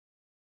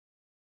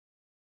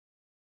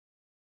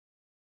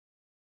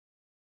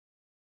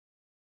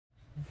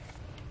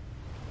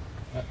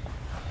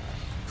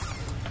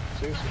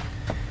seriously.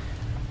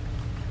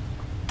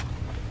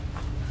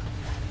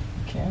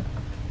 Can't.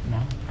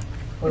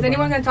 No. Is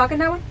anyone going to talk in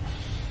that one?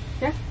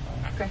 Yeah?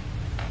 Okay.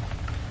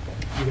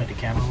 You got the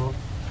camera roll?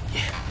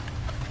 Yeah.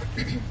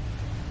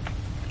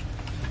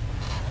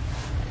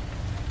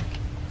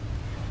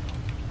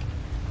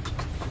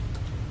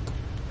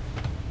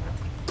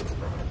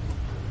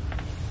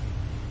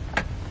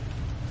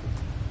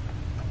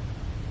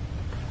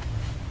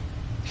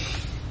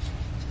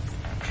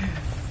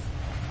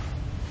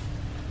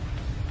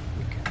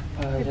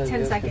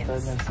 10 seconds.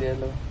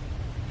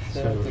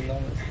 So,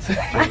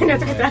 I know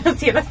to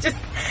see that's just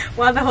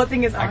while the whole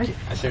thing is on.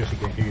 I seriously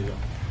can't hear you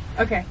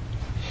though. Okay.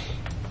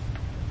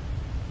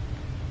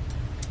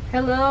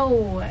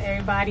 Hello,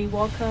 everybody.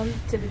 Welcome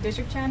to the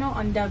District Channel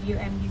on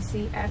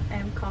WMUC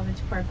FM College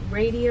Park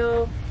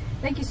Radio.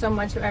 Thank you so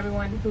much to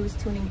everyone who's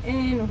tuning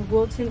in or who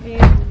will tune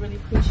in. We really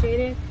appreciate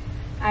it.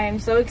 I am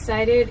so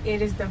excited.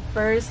 It is the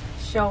first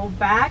show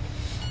back.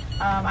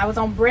 I was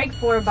on break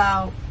for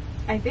about,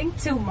 I think,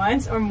 2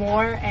 months or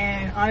more,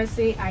 and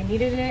honestly I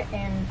needed it,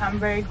 and I'm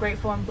very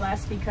grateful and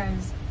blessed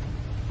because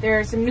there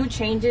are some new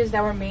changes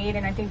that were made,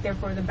 and I think they're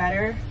for the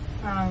better.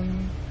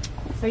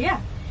 So yeah,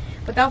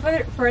 without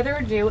further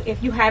ado,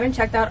 if you haven't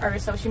checked out our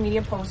social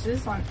media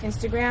posts on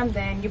Instagram,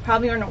 then you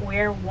probably aren't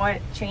aware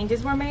what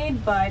changes were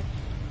made. But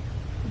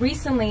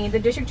recently the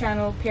District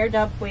Channel paired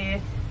up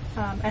with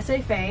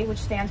SFA, which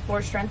stands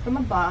for Strength from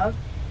Above.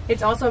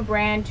 It's also a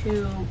brand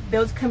who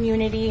builds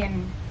community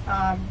and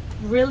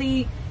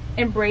really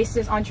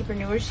embraces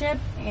entrepreneurship,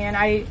 and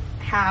I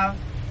have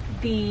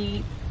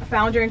the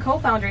founder and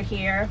co-founder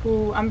here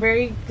who I'm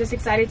very just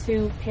excited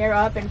to pair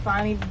up and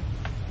finally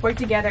work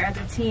together as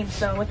a team.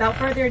 So without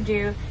further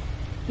ado,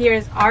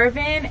 here's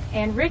Arvin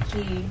and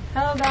Ricky.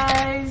 Hello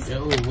guys.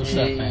 Yo, what's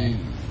up, man?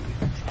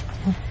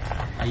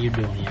 How you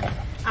doing, yeah?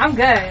 I'm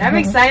good. I'm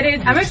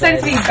excited. I'm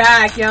excited to be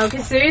back, yo.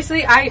 Cause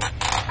seriously, I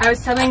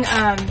was telling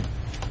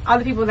all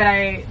the people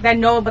that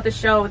know about the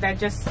show that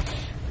just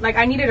like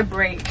I needed a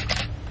break.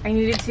 I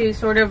needed to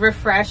sort of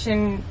refresh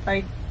and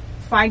like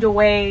find a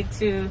way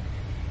to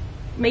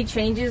make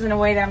changes in a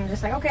way that I'm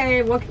just like,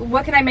 okay,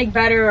 what can I make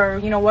better, or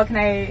what can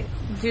I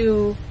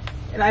do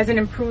as an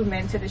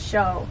improvement to the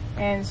show?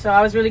 And so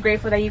I was really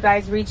grateful that you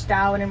guys reached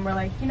out and were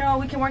like,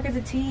 we can work as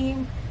a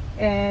team,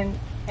 and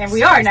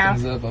we are now.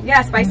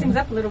 Yeah, spice things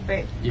up a little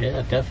bit.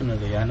 Yeah,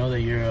 definitely. I know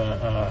that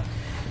you're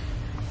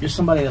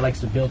somebody that likes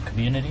to build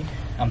community.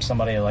 I'm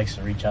somebody that likes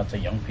to reach out to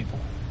young people.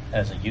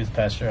 As a youth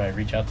pastor, I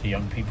reach out to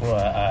young people.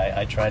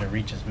 I try to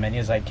reach as many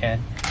as I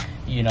can,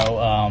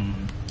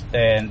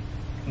 and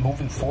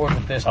moving forward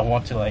with this, I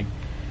want to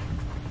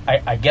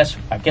I guess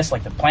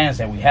like the plans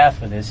that we have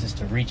for this is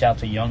to reach out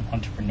to young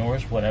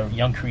entrepreneurs, whatever,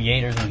 young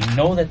creators. We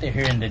know that they're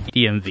here in the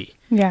DMV.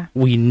 Yeah.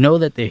 We know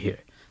that they're here.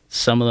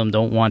 Some of them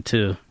don't want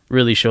to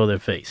really show their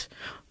face.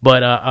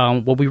 But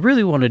what we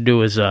really want to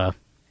do is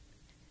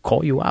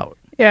call you out.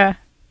 Yeah.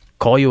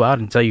 Call you out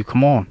and tell you,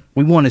 come on.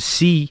 We want to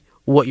see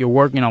what you're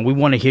working on. We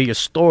want to hear your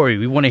story.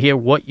 We want to hear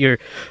what you're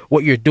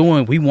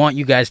doing. We want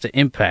you guys to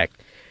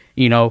impact.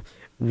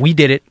 We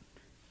did it.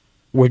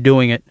 We're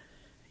doing it.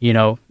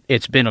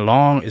 It's been a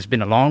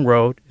long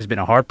road. It's been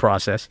a hard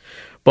process,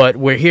 but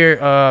we're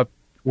here.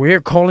 We're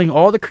here calling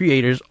all the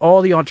creators,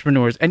 all the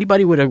entrepreneurs,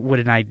 anybody with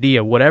an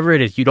idea, whatever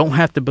it is. You don't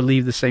have to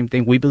believe the same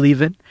thing we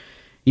believe in.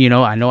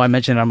 I know I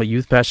mentioned I'm a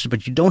youth pastor,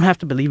 but you don't have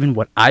to believe in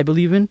what I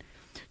believe in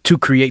to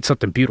create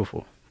something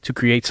beautiful, to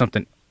create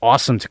something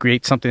awesome, to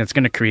create something that's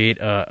going to create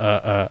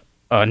a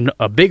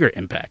bigger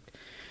impact.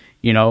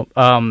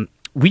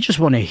 We just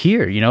want to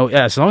hear,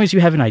 as long as you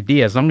have an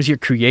idea, as long as you're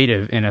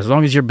creative, and as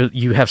long as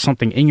you have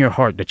something in your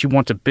heart that you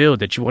want to build,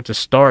 that you want to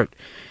start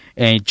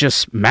and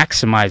just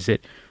maximize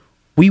it,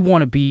 we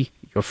want to be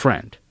your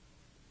friend.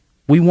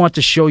 We want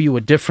to show you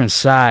a different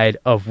side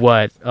of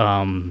what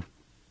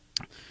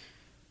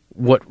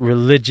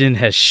religion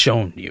has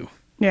shown you.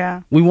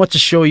 Yeah. We want to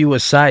show you a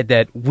side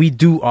that we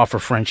do offer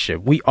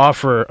friendship. We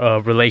offer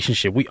a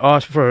relationship. We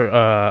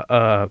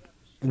offer,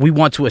 we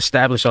want to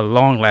establish a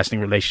long-lasting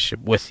relationship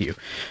with you,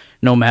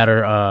 no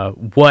matter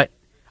what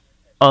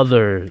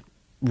other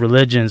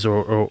religions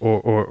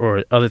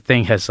or other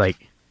thing has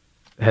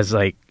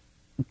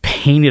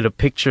painted a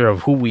picture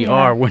of who we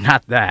are. We're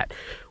not that.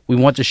 We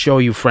want to show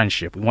you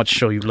friendship. We want to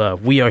show you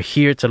love. We are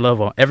here to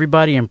love on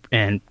everybody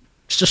and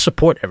just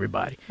support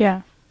everybody.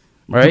 Yeah.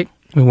 Right?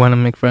 We want to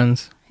make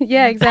friends.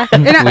 Yeah,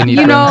 exactly.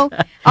 And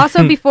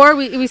also before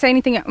we say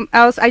anything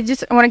else, I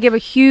just want to give a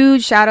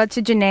huge shout out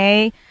to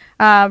Janae.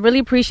 Really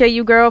appreciate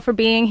you, girl, for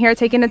being here,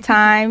 taking the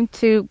time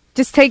to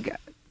just take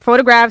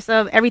photographs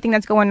of everything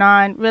that's going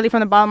on. Really, from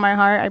the bottom of my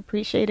heart, I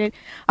appreciate it.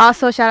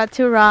 Also, shout out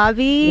to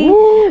Robbie.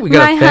 Woo, we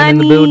got a fan in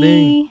the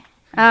building.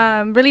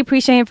 Really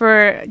appreciate him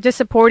for just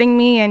supporting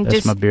me and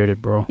That's my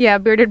bearded bro. Yeah,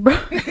 bearded bro.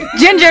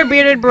 Ginger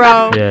bearded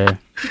bro. Yeah.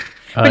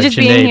 For just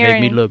being here.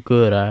 Make me look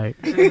good, all right?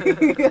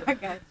 I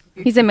got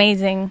you. He's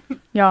amazing,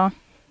 y'all.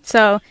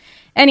 So,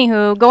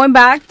 anywho, going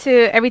back to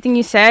everything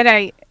you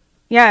said,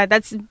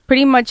 that's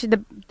pretty much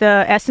the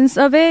essence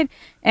of it,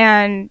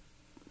 and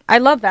I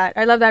love that.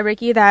 I love that,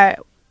 Ricky, that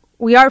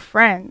we are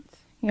friends.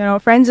 You know,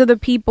 friends of the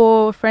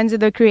people, friends of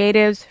the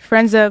creatives,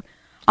 friends of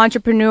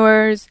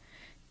entrepreneurs,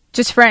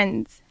 just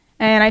friends.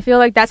 And I feel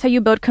like that's how you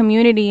build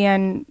community,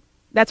 and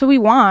that's what we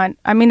want.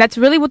 I mean, that's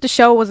really what the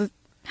show was,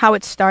 how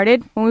it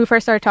started. When we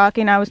first started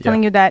talking, I was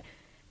telling you that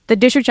the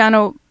District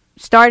Channel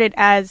started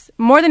as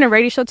more than a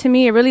radio show to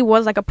me. It really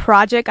was like a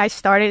project I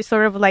started,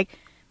 sort of like,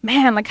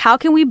 man, like how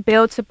can we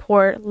build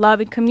support, love,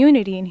 and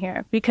community in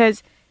here?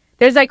 Because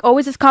there's like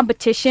always this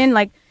competition.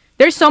 Like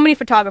there's so many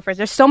photographers,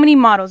 there's so many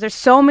models, there's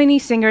so many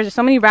singers, there's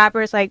so many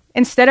rappers. Like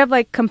instead of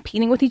like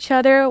competing with each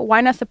other,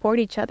 why not support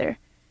each other?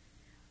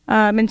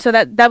 And so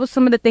that was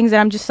some of the things that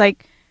I'm just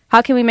like,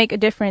 how can we make a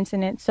difference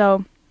in it?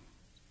 So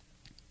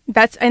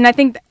and I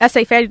think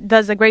SA Fair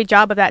does a great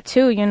job of that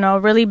too, you know,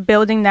 really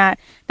building that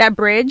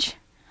bridge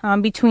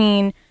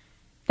between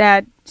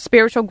that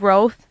spiritual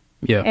growth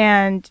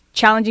and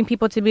challenging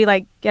people to be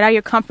like, get out of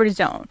your comfort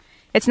zone.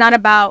 It's not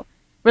about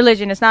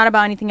religion. It's not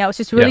about anything else.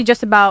 It's really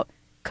just about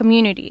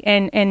community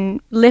and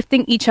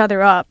lifting each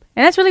other up.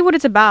 And that's really what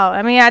it's about.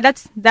 I mean,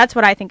 that's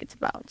what I think it's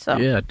about. So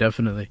yeah,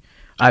 definitely.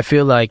 I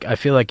feel like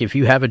if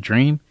you have a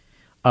dream,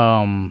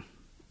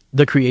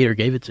 the Creator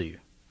gave it to you.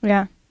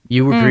 Yeah.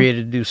 You were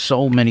created to do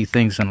so many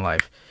things in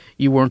life.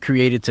 You weren't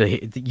created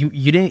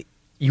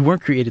you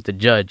weren't created to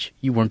judge.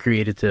 You weren't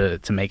created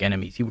to make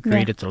enemies. You were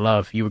created to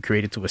love. You were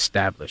created to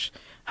establish.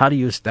 How do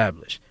you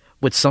establish?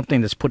 With something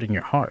that's put in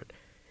your heart.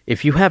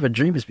 If you have a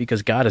dream, it's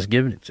because God has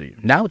given it to you.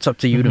 Now it's up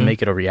to you to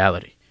make it a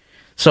reality.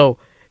 So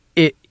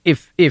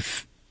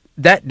if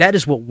that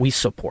is what we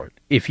support.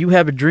 If you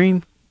have a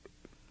dream,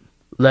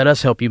 let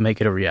us help you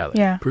make it a reality.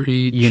 Yeah.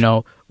 Preach. You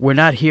know, we're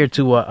not here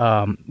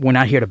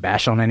to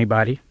bash on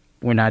anybody.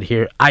 We're not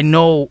here. I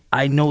know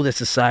that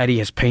society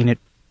has painted,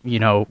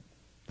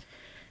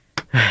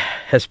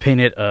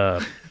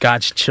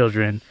 God's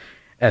children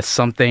as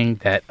something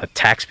that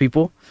attacks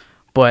people,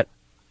 but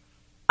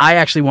I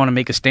actually want to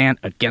make a stand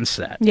against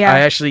that. Yeah. I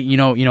actually,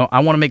 I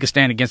want to make a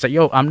stand against that.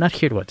 Yo, I'm not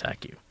here to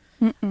attack you.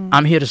 Mm-mm.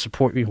 I'm here to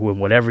support you with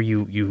whatever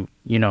you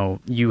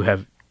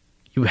have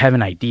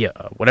an idea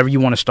of, whatever you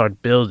want to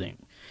start building.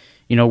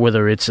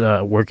 Whether it's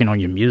working on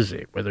your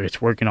music, whether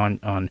it's working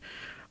on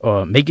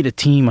making a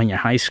team on your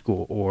high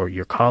school or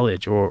your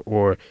college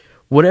or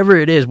whatever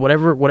it is,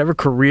 whatever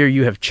career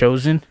you have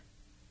chosen,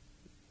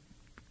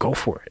 go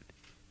for it.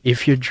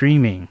 If you're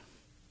dreaming,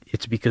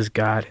 it's because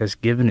God has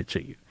given it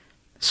to you.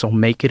 So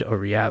make it a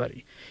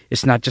reality.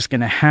 It's not just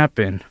going to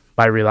happen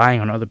by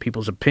relying on other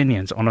people's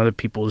opinions, on other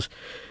people's,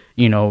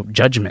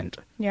 judgment.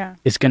 Yeah.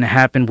 It's going to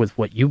happen with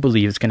what you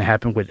believe. It's going to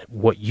happen with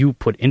what you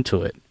put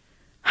into it,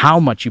 how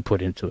much you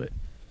put into it,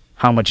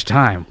 how much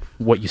time,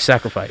 what you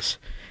sacrifice.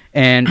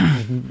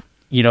 And,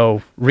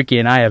 Ricky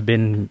and I have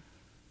been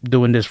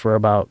doing this for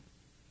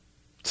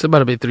it's about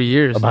to be 3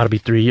 years. About to be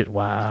 3 years.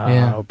 Wow,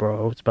 yeah.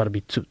 Bro. It's about to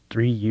be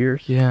 3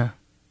 years? Yeah.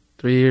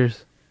 3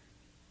 years.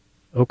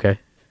 Okay.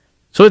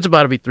 So it's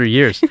about to be 3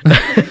 years.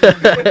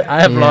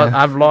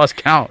 I've lost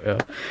count.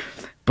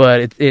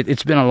 But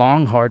it's been a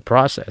long, hard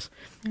process.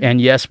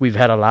 And yes, we've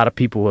had a lot of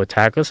people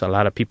attack us. A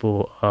lot of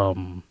people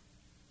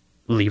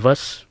leave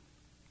us.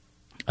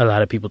 A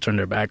lot of people turn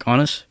their back on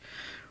us.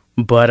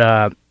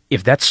 But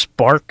if that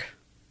spark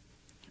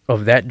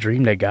of that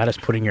dream that God has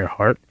put in your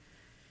heart,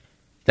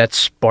 that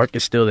spark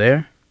is still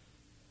there,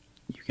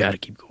 you got to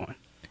keep going.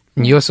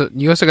 You also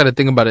got to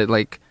think about it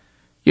like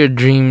your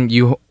dream.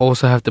 You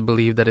also have to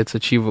believe that it's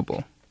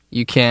achievable.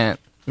 You can't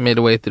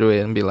midway through it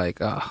and be like,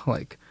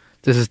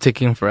 this is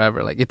taking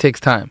forever. Like, it takes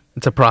time.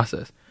 It's a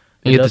process.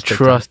 You have to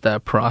trust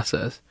that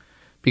process,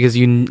 because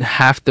you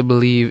have to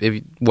believe,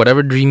 if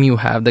whatever dream you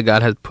have that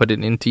God has put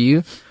it into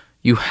you,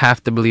 you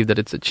have to believe that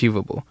it's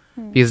achievable,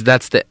 because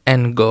that's the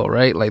end goal,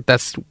 right? Like,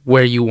 that's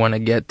where you want to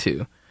get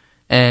to.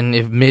 And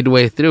if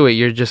midway through it,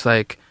 you're just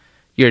like,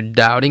 you're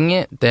doubting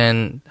it,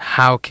 then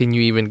how can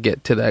you even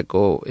get to that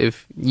goal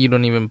if you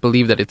don't even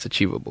believe that it's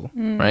achievable,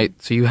 right?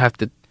 So you have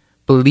to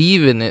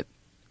believe in it,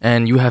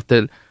 and you have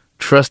to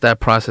trust that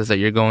process that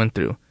you're going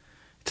through.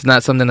 It's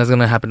not something that's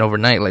going to happen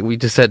overnight. Like we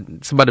just said,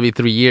 it's about to be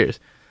 3 years,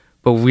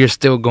 but we're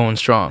still going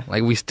strong.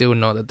 Like, we still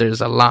know that there's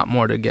a lot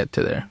more to get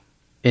to there.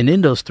 And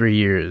in those 3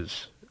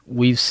 years,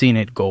 we've seen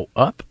it go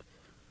up,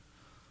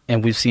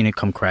 and we've seen it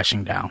come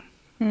crashing down.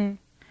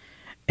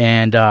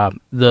 And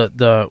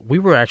we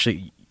were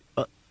actually,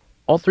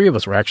 all three of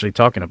us were actually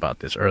talking about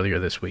this earlier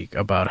this week,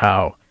 about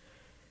how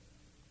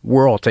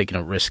we're all taking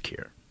a risk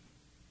here.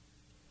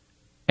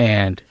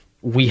 And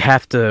we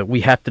have to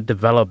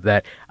develop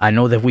that. I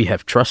know that we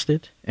have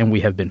trusted and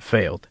we have been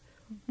failed,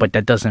 but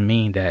that doesn't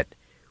mean that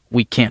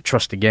we can't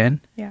trust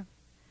again. Yeah.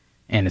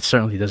 And it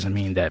certainly doesn't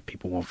mean that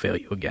people won't fail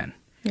you again.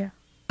 Yeah.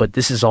 But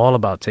this is all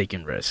about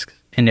taking risks.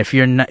 And if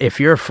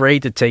you're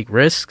afraid to take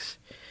risks,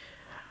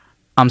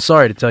 I'm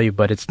sorry to tell you,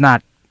 but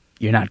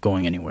you're not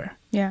going anywhere.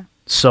 Yeah.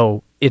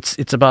 So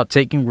it's about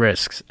taking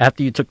risks.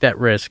 After you took that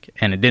risk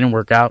and it didn't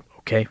work out,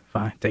 okay,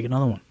 fine, take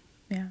another one.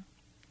 Yeah.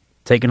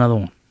 Take another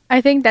one. I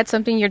think that's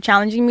something you're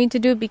challenging me to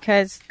do,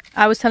 because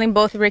I was telling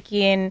both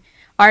Ricky and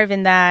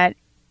Arvin that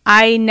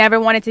I never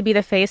wanted to be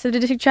the face of the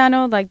District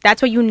Channel. Like,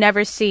 that's what you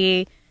never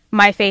see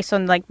my face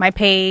on like my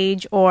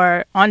page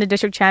or on the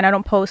district channel. I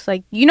don't post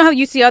like, you know how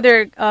you see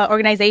other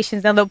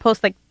organizations, then they'll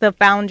post like the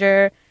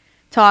founder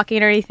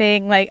talking or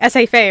anything, like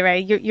SFA,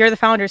 right? You're the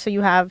founder, so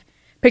you have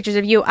pictures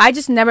of you. I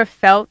just never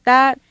felt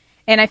that,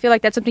 and I feel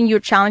like that's something you're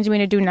challenging me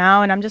to do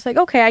now, and I'm just like,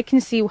 okay, I can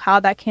see how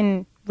that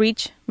can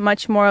reach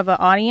much more of an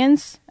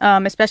audience,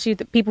 especially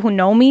the people who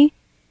know me.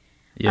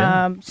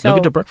 Yeah. So Look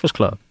at the Breakfast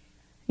Club.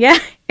 yeah,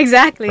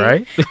 exactly.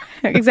 Right?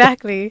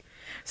 Exactly.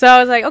 So I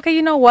was like, okay,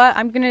 you know what?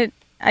 I'm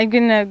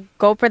gonna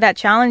go for that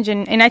challenge,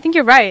 and I think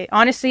you're right.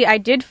 Honestly, I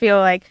did feel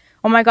like,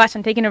 oh my gosh,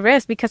 I'm taking a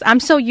risk because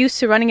I'm so used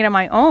to running it on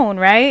my own,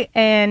 right?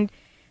 And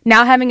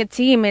now having a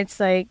team, it's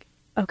like,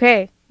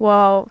 okay,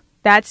 well,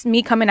 that's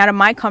me coming out of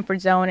my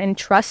comfort zone and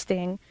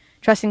trusting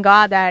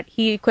God that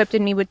He equipped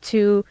me with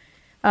 2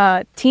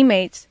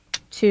 teammates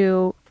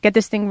to get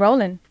this thing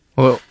rolling.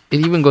 Well,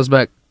 it even goes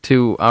back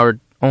to our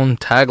own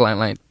tagline,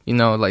 like, you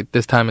know, like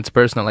this time it's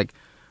personal. Like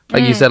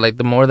you said, like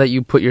the more that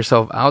you put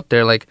yourself out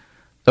there, like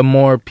the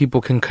more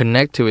people can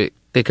connect to it.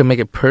 They can make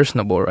it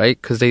personable,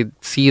 right? Because they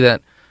see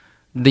that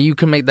you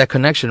can make that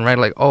connection, right?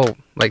 Like, oh,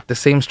 like the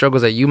same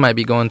struggles that you might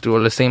be going through or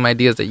the same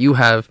ideas that you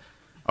have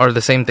are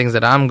the same things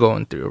that I'm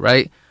going through,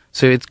 right?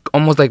 So it's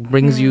almost like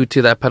brings you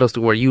to that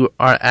pedestal where you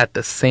are at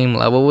the same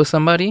level with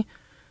somebody,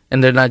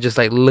 and they're not just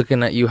like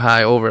looking at you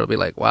high over. It'll be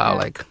like, wow,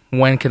 like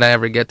when can I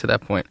ever get to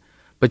that point?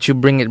 But you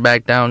bring it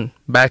back down,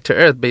 back to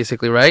earth,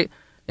 basically, right?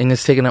 And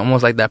it's taking it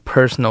almost like that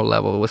personal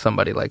level with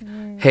somebody. Like,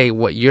 hey,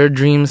 what your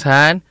dreams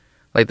had,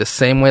 like the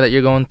same way that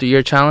you're going through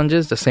your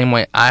challenges, the same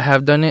way I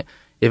have done it,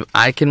 if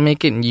I can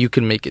make it, and you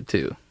can make it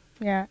too.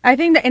 Yeah, I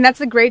think that, and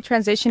that's a great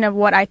transition of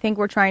what I think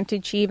we're trying to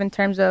achieve in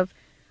terms of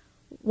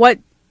what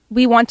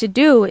we want to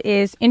do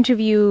is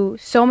interview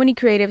so many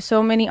creatives,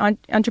 so many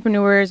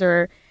entrepreneurs,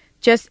 or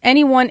just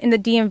anyone in the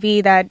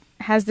DMV that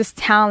has this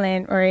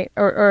talent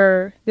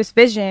or this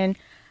vision,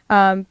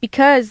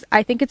 because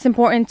I think it's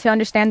important to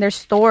understand their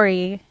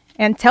story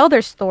and tell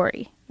their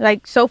story.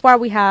 Like, so far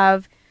we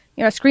have,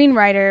 you know, a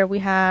screenwriter, we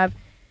have,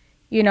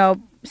 you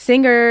know,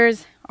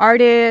 singers,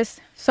 artists,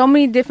 so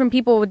many different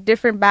people with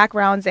different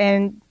backgrounds,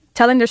 and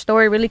telling their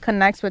story really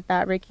connects with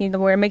that, Ricky,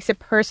 where it makes it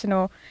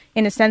personal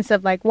in the sense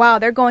of like, wow,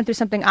 they're going through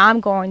something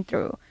I'm going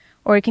through,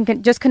 or it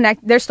can just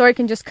connect, their story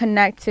can just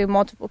connect to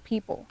multiple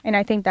people. And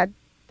I think that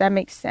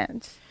makes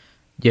sense.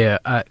 Yeah,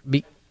 I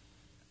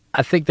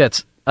think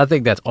that's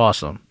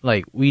awesome.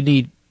 Like,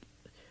 when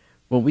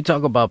we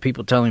talk about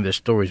people telling their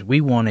stories,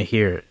 we want to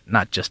hear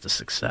not just the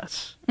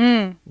success.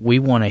 We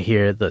want to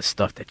hear the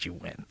stuff that you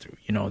went through.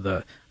 You know,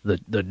 the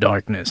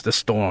darkness, the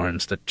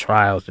storms, the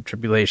trials, the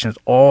tribulations,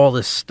 all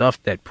the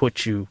stuff that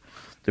put you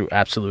through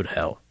absolute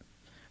hell.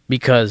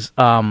 Because,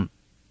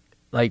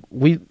 like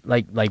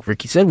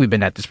Ricky said, we've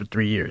been at this for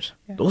 3 years.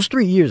 Yeah. Those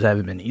 3 years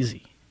haven't been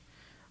easy.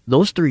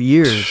 Those 3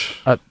 years,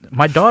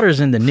 my daughter's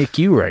in the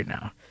NICU right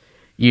now.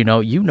 You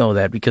know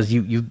that because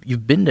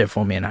you've been there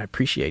for me, and I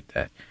appreciate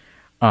that.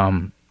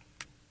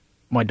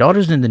 My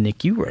daughter's in the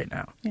NICU right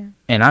now,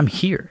 and I'm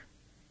here.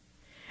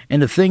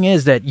 And the thing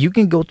is that you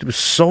can go through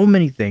so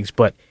many things,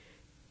 but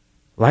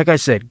like I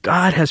said,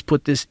 God has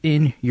put this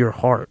in your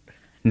heart.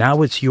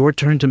 Now it's your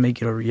turn to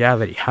make it a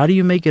reality. How do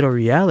you make it a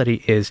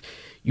reality is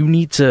you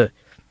need to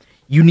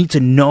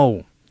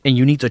know and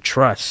you need to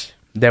trust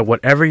that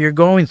whatever you're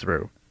going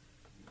through,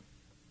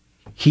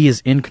 He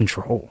is in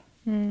control.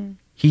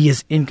 He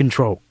is in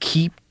control.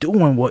 Keep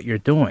doing what you're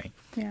doing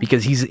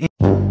because He's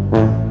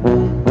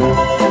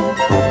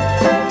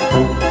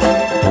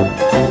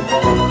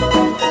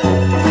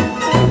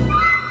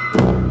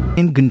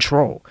in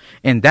control,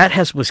 and that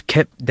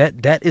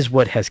is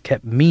what has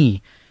kept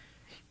me,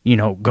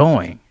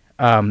 going.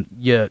 I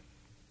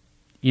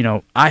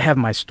have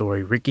my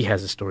story. Ricky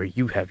has a story.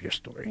 You have your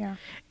story,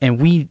 and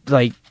we're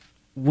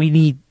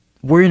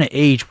in an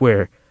age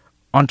where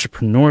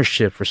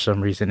entrepreneurship, for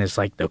some reason, is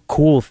like the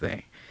cool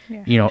thing.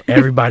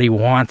 Everybody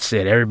wants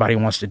it. Everybody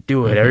wants to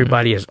do it.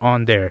 Everybody is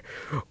on their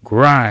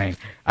grind.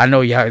 I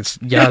know y'all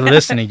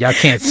listening. Y'all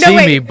can't see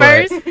me,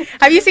 but first,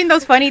 have you seen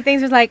those funny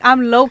things? It's like,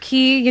 I'm low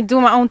key, you're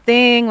doing my own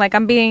thing. Like,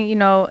 I'm being,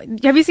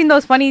 have you seen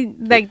those funny,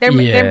 like they're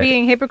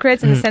being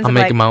hypocrites in the sense I'm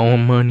of making my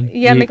own money.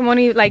 Yeah, making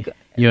money. Like,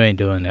 you ain't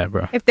doing that,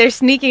 bro. If they're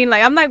sneaking,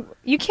 like, I'm like,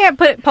 you can't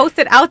post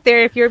it out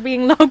there if you're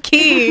being low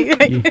key.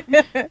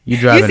 you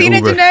driving seen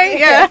Uber. it, Janae?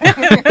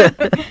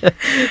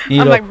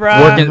 Yeah. I'm like,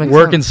 bro.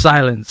 Work in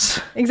silence.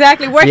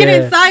 Exactly, working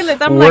in silence.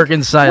 I'm work like,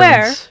 in silence.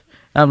 Where?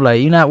 I'm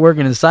like, you're not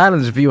working in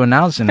silence if you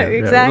announcing it.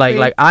 Exactly.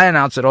 Like I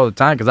announce it all the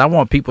time because I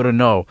want people to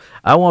know.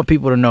 I don't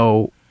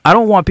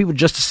want people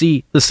just to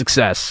see the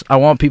success. I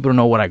want people to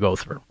know what I go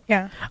through.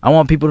 Yeah. I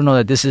want people to know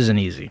that this isn't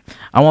easy.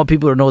 I want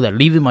people to know that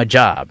leaving my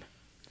job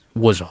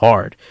was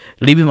hard.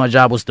 Leaving my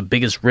job was the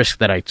biggest risk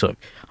that I took.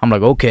 I'm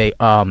like, okay,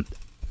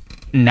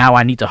 now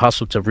I need to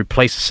hustle to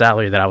replace the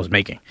salary that I was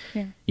making.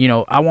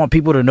 Yeah. I want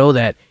people to know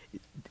that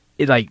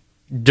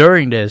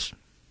during this,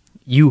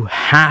 you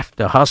have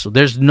to hustle.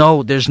 There's no,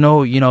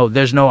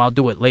 I'll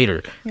do it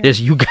later. Yeah.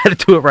 You got to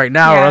do it right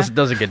now or else it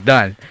doesn't get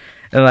done.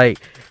 And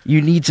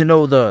you need to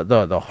know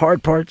the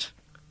hard parts,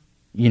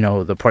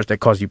 the parts that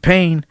cause you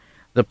pain,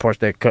 the parts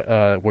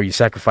that where you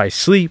sacrifice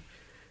sleep,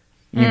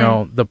 you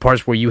know, the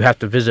parts where you have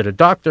to visit a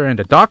doctor and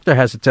the doctor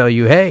has to tell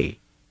you, hey,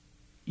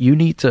 you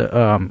need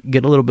to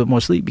get a little bit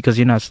more sleep because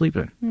you're not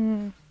sleeping.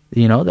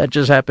 You know, that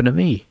just happened to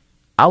me.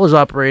 I was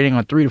operating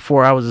on 3 to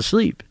 4 hours of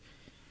sleep.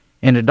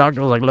 And the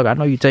doctor was like, look, I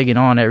know you're taking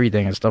on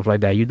everything and stuff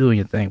like that. You're doing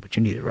your thing, but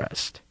you need to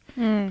rest.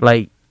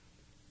 Like,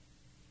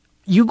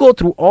 you go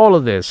through all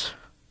of this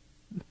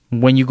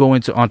when you go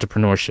into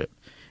entrepreneurship.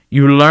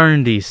 You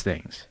learn these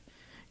things.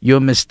 Your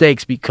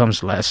mistakes become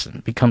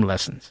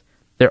lessons.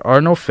 There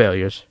are no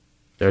failures.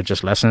 They're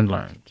just lessons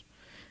learned.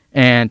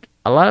 And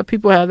a lot of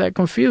people have that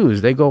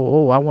confused. They go,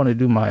 oh, I want to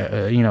do my,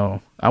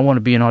 I want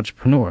to be an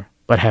entrepreneur,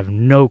 but have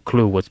no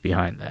clue what's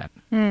behind that.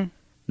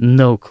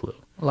 No clue.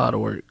 A lot of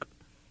work.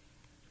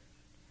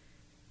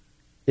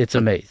 It's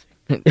amazing.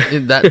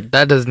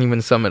 that doesn't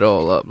even sum it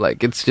all up.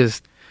 Like, it's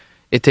just,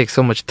 it takes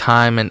so much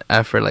time and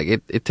effort. Like,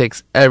 it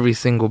takes every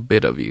single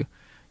bit of you,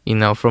 you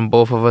know, from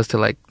both of us to,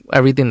 like,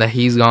 everything that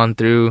he's gone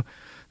through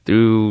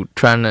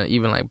trying to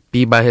even, like,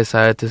 be by his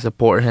side to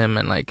support him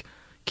and, like,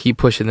 keep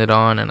pushing it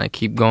on and, like,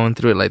 keep going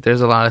through it. Like,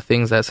 there's a lot of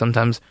things that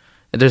sometimes,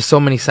 there's so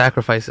many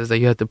sacrifices that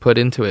you have to put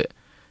into it.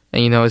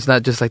 And, you know, it's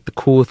not just, like, the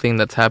cool thing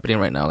that's happening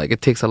right now. Like,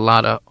 it takes a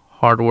lot of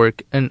hard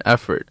work and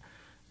effort.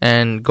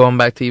 And going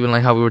back to even,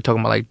 like, how we were talking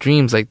about, like,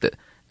 dreams, like,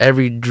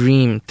 every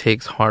dream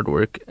takes hard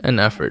work and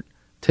effort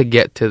to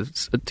get to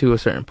a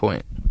certain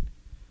point.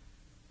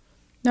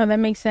 No, that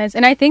makes sense.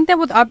 And I think that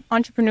with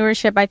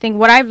entrepreneurship, I think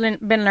what I've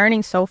been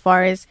learning so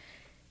far is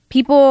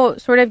people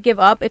sort of give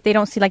up if they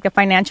don't see, like, the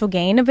financial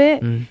gain of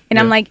it. And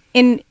I'm like,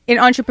 in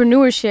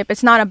entrepreneurship,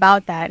 it's not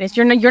about that. It's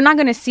you're not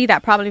going to see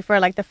that probably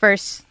for, like, the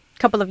first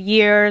couple of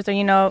years, or,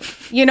 you know,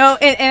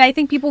 and I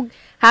think people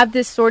have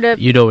this sort of,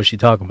 you know what she's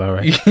talking about,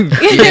 right?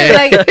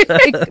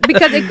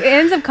 Because it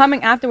ends up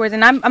coming afterwards.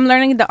 And I'm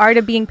learning the art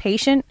of being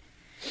patient,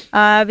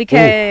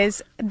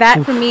 because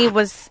that for me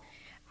was,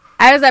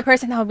 I was that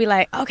person that would be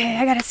like, okay,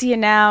 I gotta see it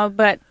now.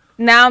 But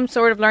now I'm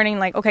sort of learning,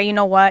 like, okay, you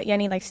know what,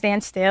 Yenny, like,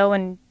 stand still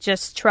and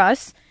just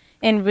trust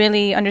and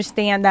really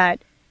understand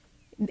that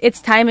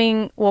its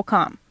timing will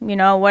come. You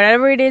know,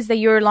 whatever it is that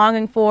you're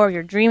longing for,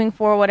 you're dreaming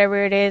for,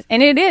 whatever it is,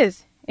 and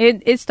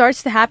it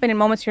starts to happen in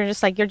moments where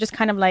you're just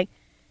kind of like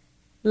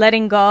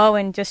letting go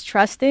and just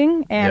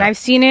trusting. And I've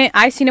seen it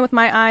with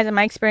my eyes and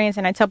my experience.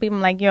 And I tell people,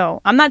 I'm like,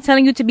 yo, I'm not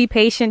telling you to be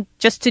patient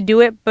just to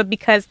do it, but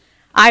because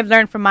I've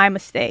learned from my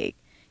mistake.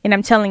 And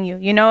I'm telling you,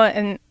 you know,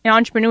 and in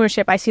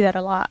entrepreneurship, I see that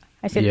a lot.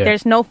 I said,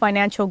 there's no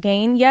financial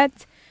gain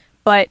yet,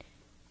 but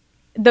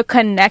the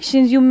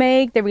connections you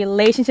make, the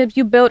relationships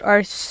you build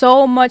are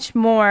so much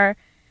more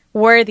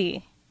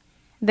worthy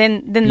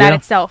than that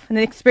itself, and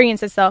the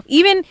experience itself.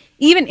 Even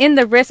in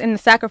the risk and the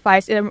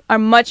sacrifice are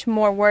much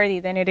more worthy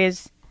than it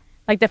is,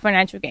 like, the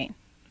financial gain.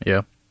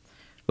 Yeah.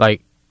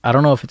 Like, I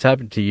don't know if it's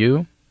happened to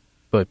you,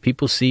 but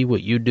people see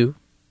what you do,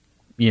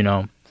 you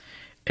know,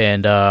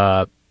 and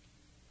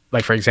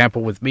like, for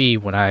example, with me,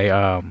 when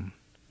I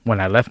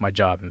left my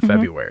job in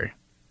February,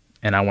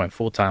 and I went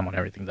full time on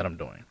everything that I'm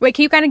doing. Wait,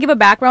 can you kind of give a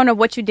background of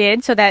what you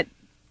did so that,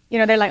 you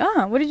know, they're like,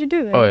 oh, what did you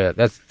do? Oh yeah,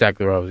 that's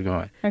exactly where I was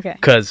going. Okay.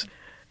 Because,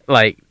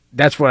 like,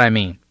 that's what I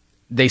mean.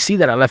 They see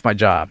that I left my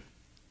job,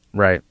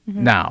 right?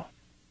 Now,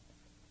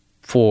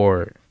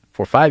 for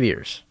 5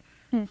 years,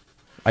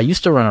 I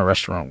used to run a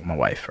restaurant with my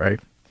wife, right?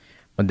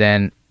 But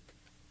then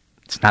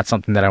it's not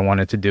something that I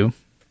wanted to do.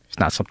 It's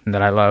not something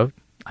that I loved.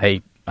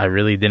 I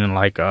really didn't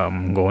like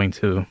going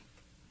to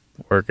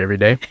work every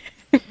day.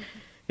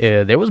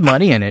 Yeah, there was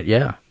money in it,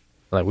 yeah.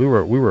 Like, we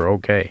were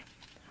okay.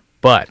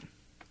 But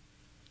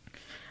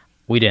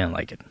we didn't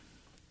like it.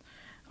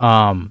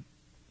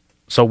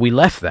 So we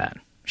left that.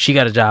 She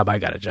got a job, I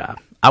got a job.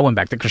 I went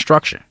back to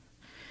construction.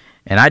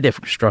 And I did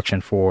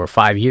construction for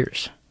 5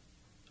 years.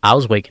 I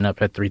was waking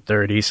up at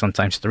 3:30,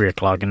 sometimes 3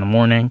 o'clock in the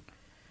morning.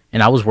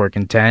 And I was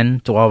working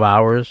 10, 12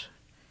 hours,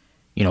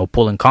 you know,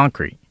 pulling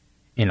concrete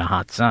in the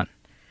hot sun.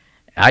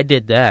 I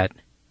did that.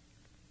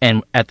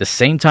 And at the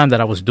same time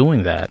that I was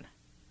doing that,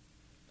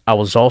 I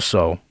was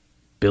also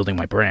building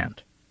my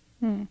brand.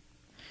 You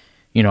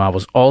know, I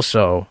was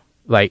also,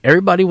 like,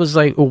 everybody was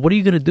like, well, what are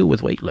you going to do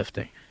with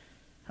weightlifting?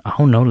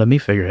 Oh, no, let me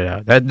figure it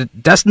out.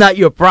 That's not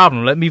your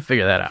problem. Let me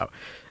figure that out.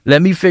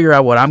 Let me figure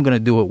out what I'm going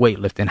to do with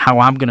weightlifting, how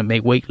I'm going to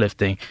make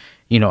weightlifting,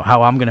 you know,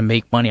 how I'm going to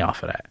make money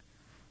off of that.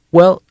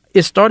 Well,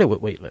 it started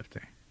with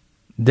weightlifting.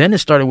 Then it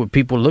started with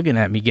people looking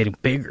at me getting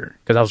bigger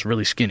because I was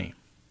really skinny.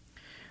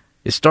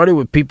 It started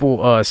with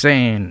people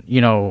saying,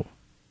 you know,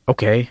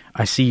 okay,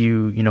 I see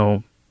you, you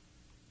know,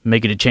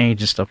 making a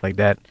change and stuff like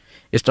that.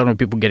 It started with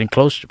people getting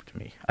closer to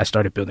me. I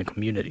started building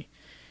community.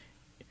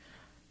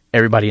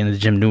 Everybody in the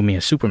gym knew me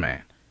as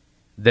Superman.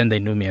 Then they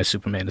knew me as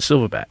Superman the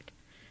Silverback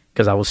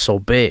because I was so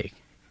big.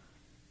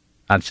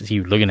 I see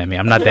you looking at me.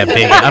 I'm not that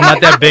big. I'm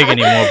not that big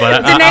anymore,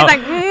 but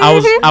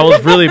I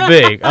was really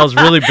big. I was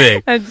really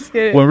big. I'm just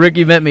kidding. When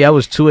Ricky met me, I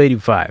was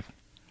 285.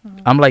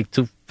 I'm like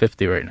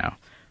 250 right now.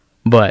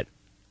 But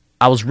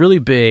I was really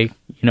big.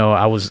 You know,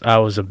 I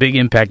was a big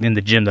impact in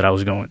the gym that I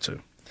was going to.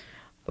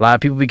 A lot of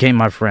people became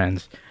my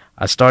friends.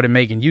 I started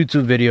making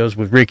YouTube videos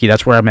with Ricky.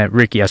 That's where I met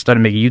Ricky. I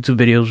started making YouTube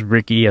videos with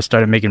Ricky. I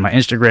started making my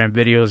Instagram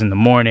videos in the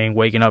morning,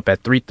 waking up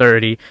at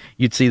 3:30.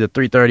 You'd see the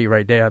 3:30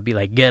 right there. I'd be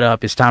like, get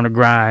up, it's time to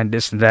grind,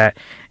 this and that.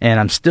 And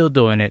I'm still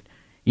doing it.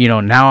 You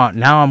know, now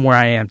I'm where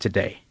I am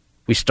today.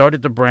 We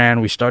started the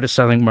brand. We started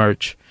selling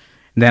merch.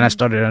 And then I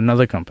started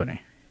another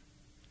company.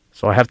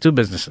 So I have 2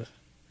 businesses.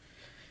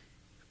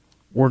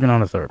 Working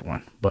on a third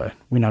one, but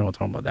we're not going to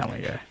talk about that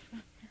one yet.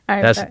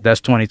 All right,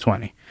 That's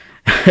 2020.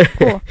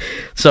 cool.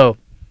 So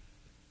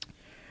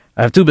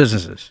I have 2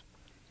 businesses.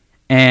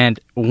 And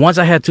once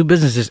I had 2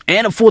 businesses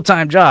and a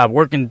full-time job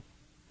working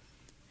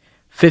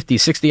 50,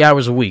 60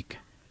 hours a week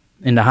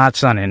in the hot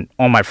sun and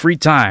on my free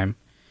time,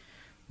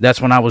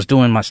 that's when I was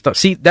doing my stuff.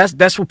 See,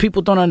 that's what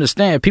people don't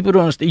understand. People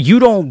don't understand. You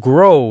don't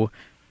grow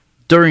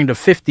during the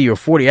 50 or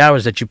 40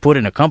 hours that you put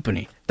in a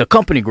company. The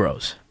company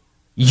grows.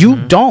 You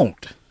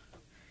don't.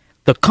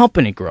 The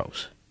company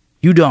grows.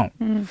 You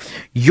don't.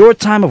 Your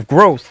time of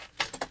growth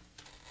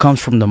comes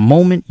from the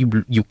moment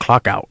you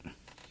clock out.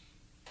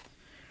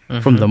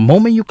 From the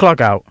moment you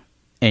clock out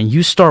and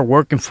you start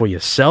working for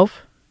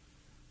yourself,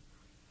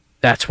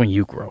 that's when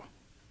you grow.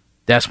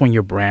 That's when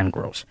your brand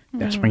grows.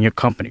 That's when your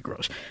company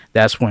grows.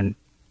 That's when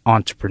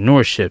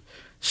entrepreneurship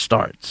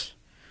starts.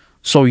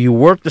 So you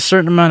work the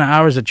certain amount of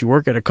hours that you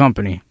work at a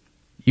company,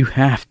 you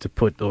have to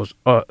put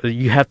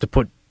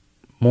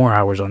more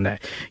hours on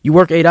that. You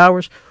work 8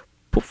 hours,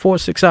 put 4 or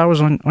 6 hours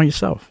on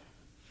yourself.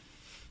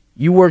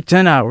 You work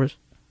 10 hours,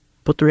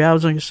 put 3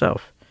 hours on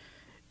yourself.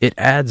 It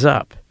adds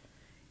up.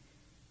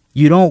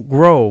 You don't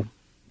grow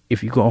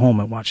if you go home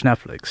and watch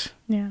Netflix.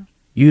 Yeah.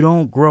 You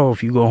don't grow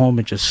if you go home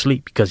and just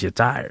sleep because you're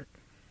tired.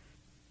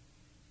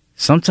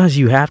 Sometimes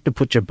you have to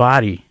put your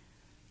body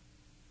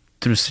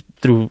through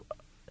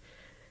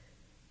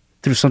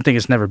something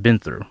it's never been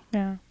through.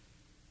 Yeah.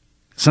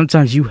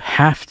 Sometimes you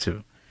have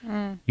to.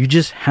 You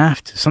just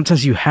have to.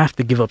 Sometimes you have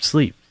to give up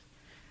sleep.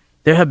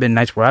 There have been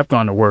nights where I've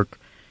gone to work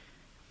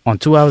on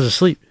 2 hours of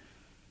sleep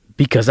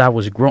because I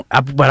was grown.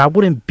 But I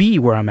wouldn't be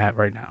where I'm at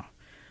right now.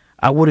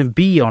 I wouldn't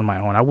be on my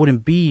own. I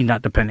wouldn't be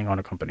not depending on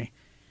a company.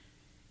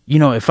 You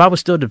know, if I was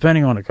still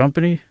depending on a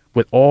company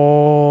with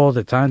all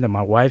the time that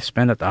my wife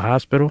spent at the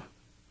hospital,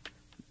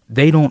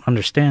 they don't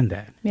understand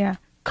that. Yeah.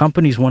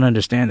 Companies won't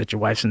understand that your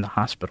wife's in the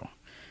hospital.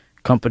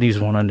 Companies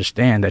won't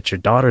understand that your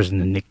daughter's in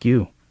the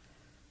NICU.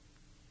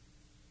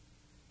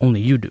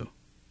 Only you do.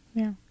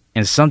 Yeah.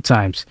 And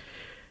sometimes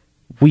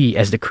we,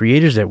 as the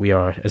creators that we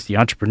are, as the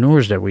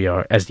entrepreneurs that we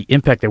are, as the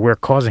impact that we're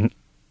causing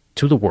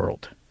to the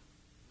world,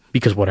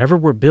 because whatever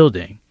we're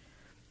building,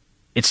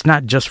 it's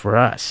not just for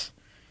us.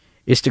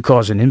 It's to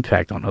cause an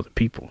impact on other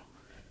people.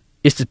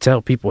 It's to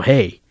tell people,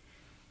 hey,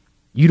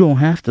 you don't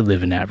have to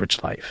live an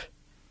average life.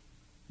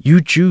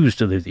 You choose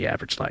to live the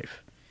average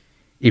life.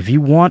 If you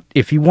want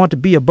to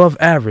be above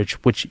average,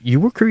 which you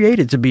were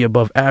created to be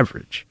above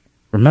average,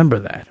 remember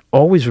that.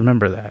 Always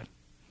remember that.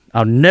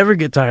 I'll never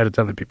get tired of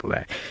telling people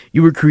that.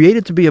 You were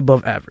created to be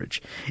above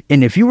average.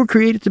 And if you were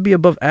created to be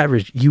above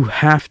average, you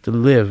have to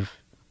live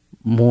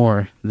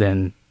more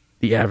than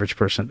the average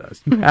person does.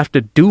 You have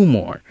to do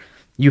more.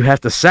 You have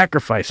to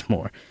sacrifice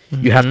more.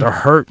 You have to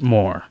hurt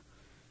more.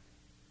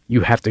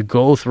 You have to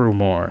go through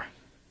more.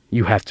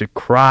 You have to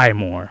cry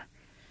more.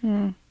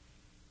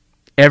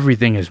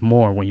 Everything is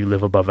more when you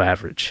live above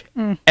average.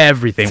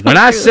 Everything. When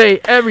I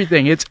say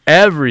everything, it's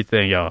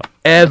everything, y'all.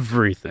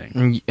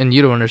 Everything. And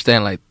you don't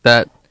understand, like,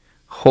 that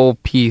whole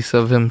piece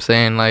of him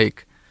saying,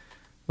 like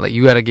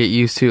you got to get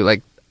used to,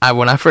 like,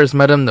 when I first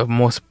met him,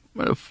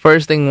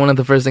 one of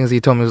the first things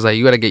he told me was, like,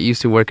 you got to get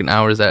used to working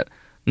hours that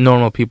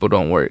normal people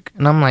don't work.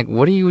 And I'm like,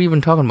 what are you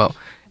even talking about?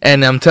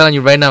 And I'm telling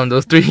you right now, in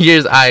those 3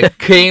 years, I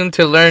came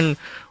to learn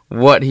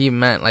what he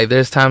meant. Like,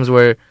 there's times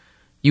where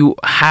you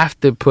have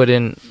to put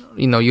in,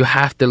 you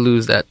have to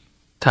lose that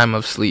time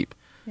of sleep.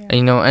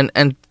 Yeah.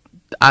 And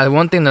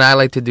one thing that I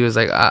like to do is,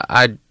 like,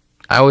 I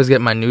always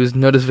get my news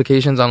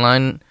notifications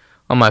online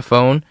on my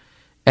phone.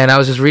 And I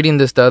was just reading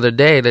this the other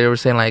day. They were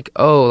saying, like,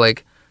 oh,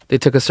 like, they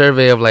took a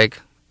survey of,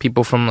 like,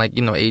 people from, like,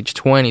 age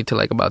 20 to,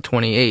 like, about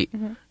 28.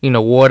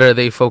 What are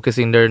they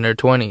focusing during their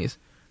 20s,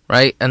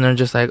 right? And they're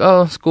just like,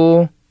 oh,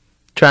 school,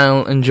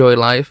 trying to enjoy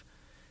life.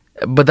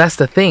 But that's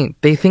the thing.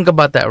 They think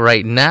about that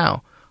right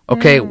now.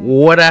 Okay,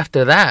 what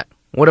after that?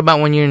 What about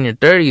when you're in your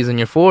 30s and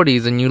your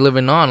 40s and you're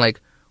living on? Like,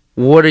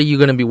 what are you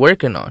going to be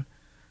working on?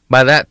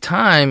 By that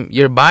time,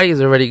 your body's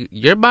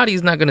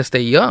not going to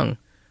stay young,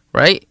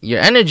 right? Your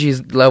energy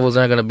levels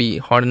aren't going to be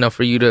hard enough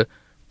for you to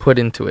put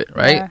into it,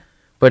 right? Yeah.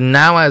 But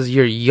now as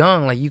you're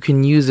young, like, you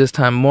can use this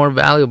time more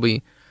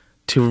valuably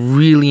to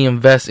really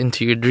invest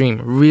into your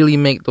dream, really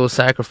make those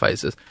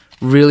sacrifices,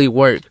 really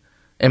work.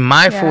 In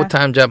my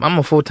full-time job, I'm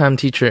a full-time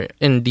teacher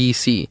in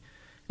DC,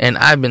 and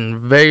I've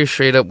been very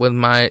straight up with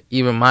my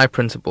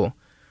principal.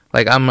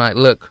 Like, I'm like,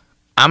 look,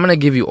 I'm going to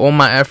give you all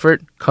my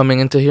effort coming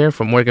into here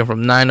from working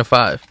from 9 to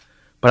 5.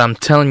 But I'm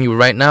telling you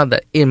right now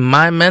that in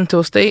my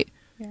mental state,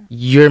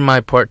 you're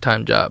my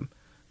part-time job.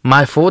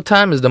 My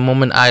full-time is the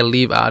moment I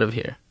leave out of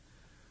here.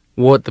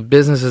 What the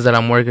businesses that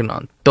I'm working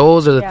on,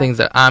 those are the things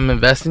that I'm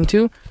investing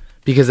to,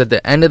 Because at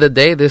the end of the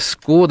day, this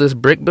school, this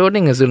brick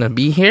building is going to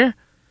be here.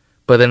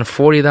 But then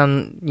 40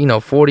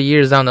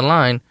 years down the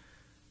line,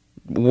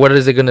 what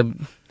is it going to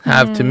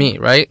have to me,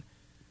 right?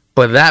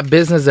 But that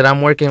business that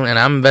I'm working and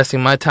I'm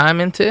investing my time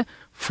into,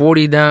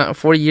 40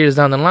 years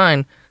down the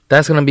line,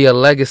 that's going to be a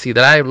legacy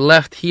that I've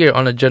left here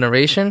on a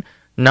generation,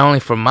 not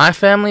only for my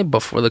family,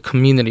 but for the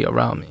community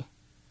around me.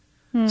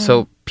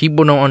 So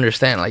people don't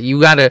understand. Like,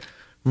 you got to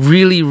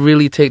really,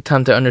 really take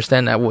time to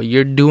understand that what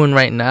you're doing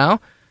right now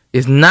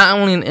is not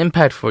only an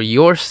impact for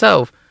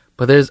yourself,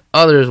 but there's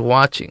others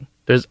watching.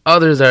 There's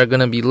others that are going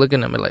to be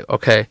looking at me like,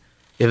 okay,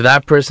 if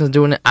that person's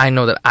doing it, I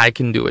know that I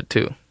can do it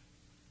too.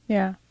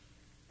 Yeah.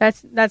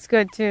 That's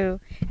good too.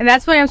 And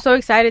that's why I'm so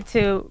excited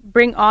to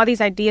bring all these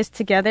ideas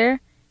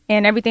together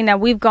and everything that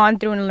we've gone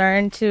through and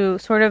learned to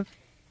sort of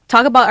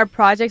talk about our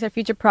projects, our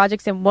future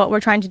projects, and what we're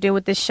trying to do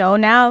with this show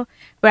now.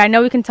 But I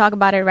know we can talk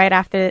about it right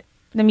after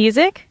the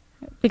music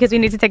because we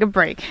need to take a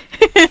break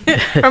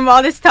from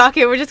all this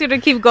talking. We're just going to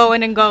keep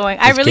going and going.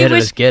 I really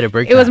wish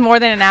it was more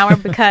than an hour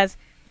because,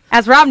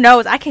 as Rob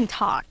knows, I can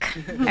talk.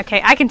 Okay,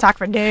 I can talk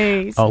for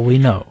days. Oh, we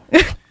know.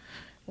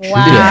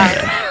 Wow.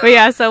 Yeah. But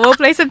yeah, so we'll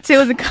play some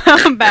tunes and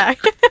come back.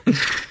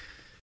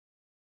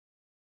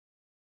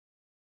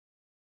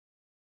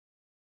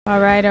 All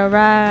right.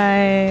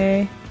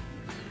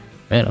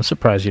 Man, I'm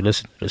surprised you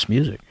listen to this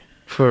music.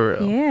 For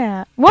real.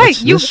 Yeah. What?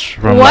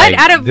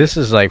 This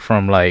is like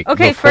from like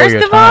okay, before first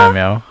your of time, all,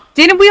 yo.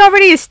 Didn't we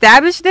already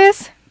establish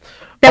this?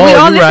 That we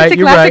all listen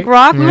to classic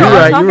rock? We were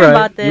all talking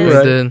about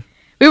this.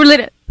 We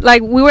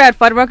were at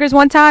Fuddruckers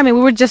one time and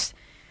we were just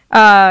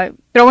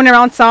throwing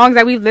around songs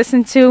that we've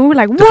listened to. We were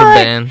like, what? Different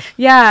bands.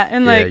 Yeah,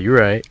 and like, yeah, you're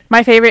right.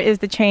 My favorite is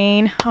The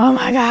Chain. Oh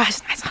my gosh,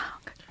 that song.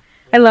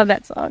 I love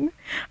that song.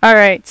 All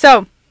right,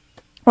 so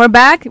we're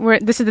back.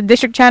 This is the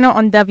District Channel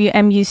on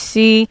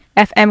WMUC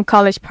FM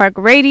College Park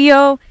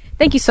Radio.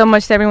 Thank you so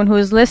much to everyone who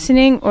is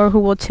listening or who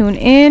will tune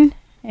in.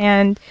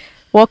 And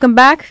welcome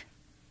back,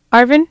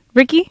 Arvin,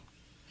 Ricky.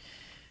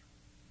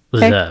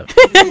 What's up?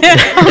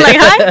 I'm like,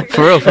 hi.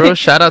 For real.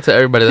 Shout out to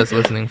everybody that's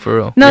listening, for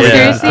real. No, yeah,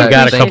 seriously. I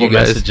got a Thank couple you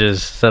guys.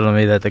 messages telling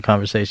me that the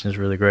conversation is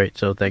really great.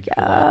 So thank you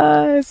for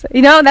that. Yes.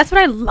 You know, that's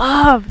what I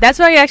love. That's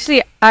why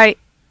I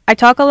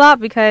talk a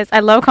lot because I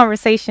love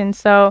conversation.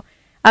 So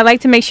I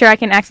like to make sure I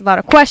can ask a lot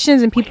of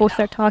questions and people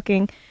start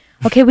talking.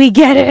 Okay, we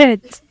get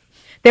it.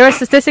 There are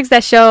statistics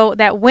that show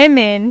that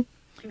women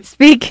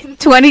speak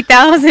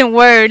 20,000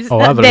 words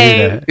a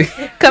day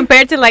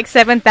compared to like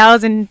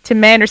 7,000 to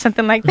men or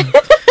something like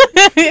that.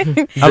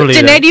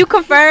 Janae, do you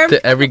confirm?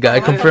 Did every guy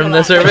confirm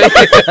that survey?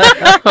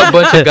 A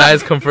bunch of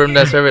guys confirmed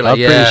that survey. Like,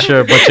 I'm pretty sure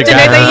a bunch of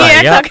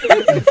guys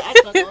Janae's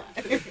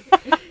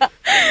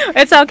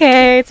it's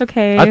okay. It's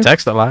okay. I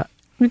text a lot.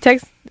 You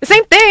text the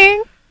same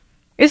thing.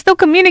 It's still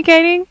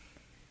communicating.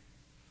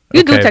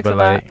 You do text a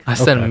lot. I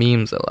send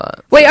memes a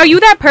lot. Wait, are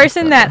you that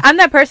person that I'm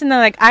that person that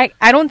like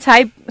I don't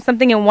type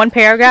something in one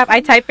paragraph.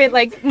 I type it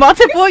like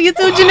multiple. You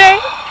too, Janae?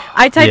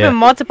 I type in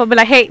multiple, but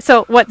like, hey,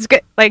 so what's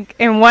good? Like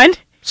in one?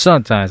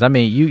 Sometimes. I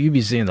mean, you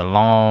be seeing the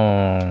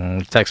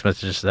long text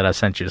messages that I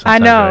sent you. I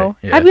know.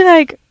 Right? Yeah. I'd be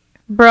like,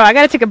 bro, I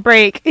gotta take a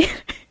break.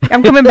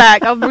 I'm coming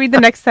back. I'll read the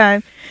next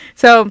time.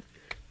 So,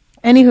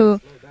 anywho,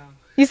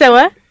 you said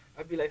what?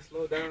 I'd be like,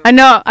 slow down. I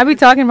know. I'd be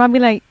talking. I'd be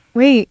like,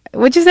 wait,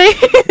 what'd you say?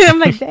 I'm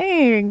like,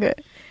 dang.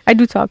 I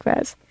do talk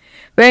fast.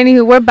 But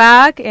anywho, we're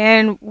back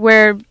and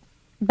we're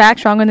back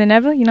stronger than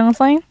ever. You know what I'm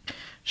saying?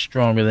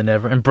 Stronger than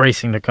ever.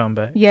 Embracing the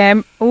comeback.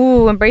 Yeah.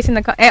 Ooh, embracing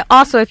the comeback.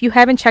 Also, if you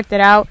haven't checked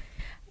it out,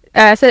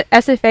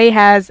 SFA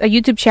has a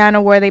YouTube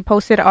channel where they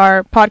posted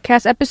our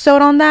podcast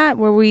episode on that,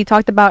 where we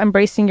talked about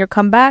embracing your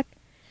comeback.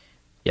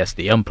 Yes,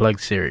 the Unplugged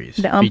series.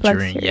 The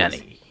Unplugged featuring series.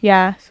 Yanni.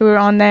 Yeah, so we were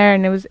on there,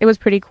 and it was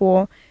pretty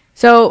cool.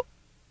 So,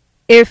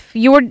 if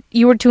you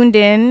were tuned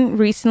in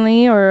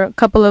recently or a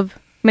couple of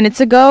minutes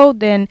ago,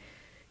 then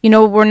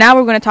we're going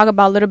to talk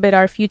about a little bit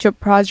our future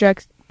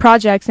projects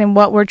and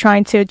what we're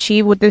trying to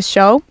achieve with this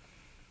show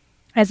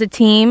as a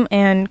team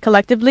and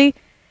collectively.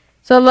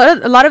 So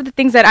a lot of the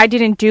things that I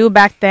didn't do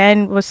back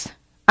then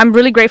I'm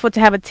really grateful to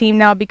have a team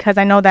now because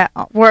I know that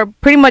we're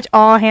pretty much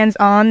all hands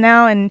on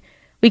now and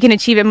we can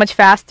achieve it much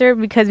faster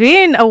because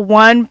being a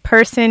one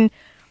person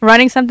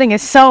running something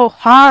is so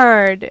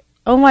hard.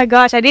 Oh my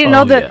gosh, I didn't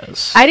know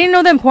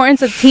the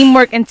importance of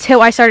teamwork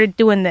until I started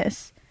doing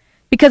this.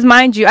 Because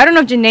mind you, I don't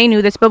know if Janae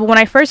knew this, but when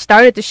I first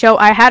started the show,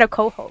 I had a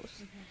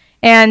co-host.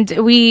 And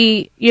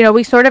we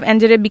sort of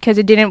ended it because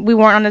we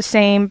weren't on the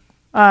same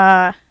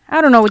I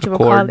don't know what you would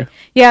call it.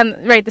 Yeah,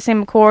 right, the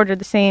same accord or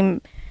the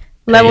same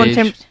level in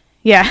terms.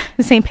 Yeah,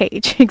 the same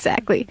page,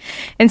 exactly.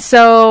 And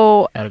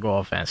so Had to go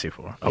all fancy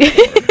for.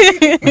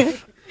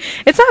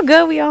 It's all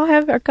good. We all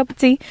have our cup of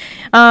tea.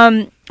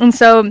 And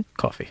so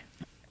Coffee.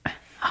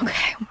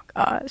 Okay, oh my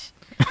gosh.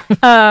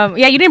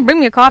 Yeah, you didn't bring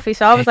me a coffee,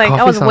 so I was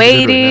I was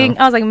waiting.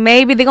 I was like,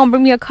 maybe they're gonna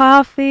bring me a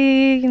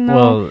coffee,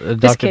 Well, the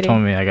doctor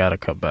told me I gotta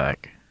cut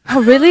back.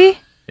 Oh, really?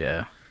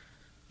 Yeah.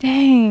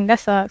 Dang, that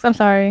sucks. I'm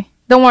sorry.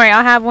 Don't worry,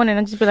 I'll have one and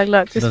I'll just be like,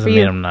 look, this is for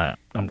you. Mean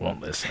I'm gonna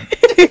listen.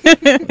 That's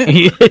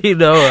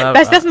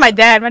my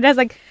dad. My dad's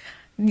like,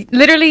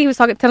 literally, he was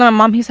telling my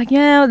mom. He's like,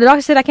 yeah, the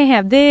doctor said I can't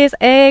have this,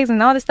 eggs,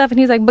 and all this stuff. And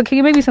he's like, but can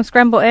you make me some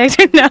scrambled eggs?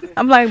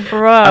 I'm like,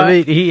 bruh. I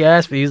mean, he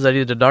asked me. He's like,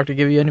 did the doctor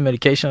give you any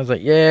medication? I was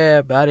like,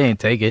 yeah, but I didn't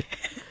take it.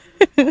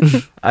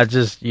 I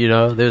just, they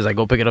was like,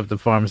 go pick it up at the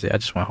pharmacy. I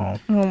just went home.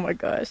 Oh my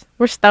gosh,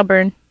 we're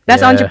stubborn.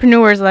 That's Yeah.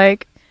 entrepreneurs.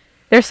 Like,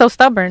 they're so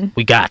stubborn.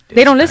 We got this.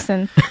 They don't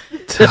listen.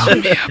 Tell me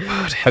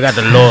about it. I got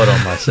the Lord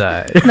on my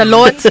side. The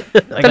Lord.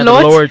 I got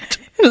Lord.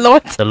 the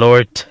Lord.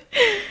 Lord.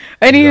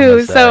 Anywho,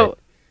 He's on my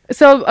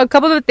so a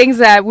couple of things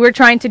that we're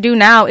trying to do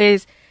now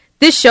is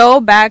this show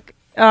back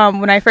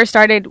when I first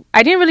started,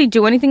 I didn't really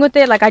do anything with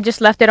it. Like, I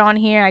just left it on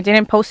here. I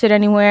didn't post it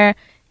anywhere.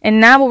 And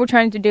now what we're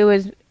trying to do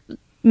is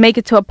make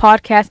it to a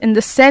podcast in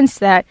the sense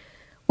that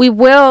we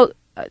will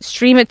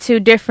stream it to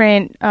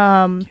different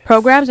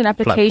programs and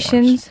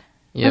applications.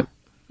 Yep.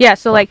 Yeah,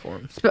 so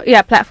Platforms.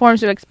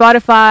 platforms like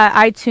Spotify,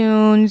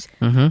 iTunes,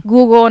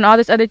 Google, and all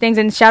these other things.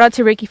 And shout out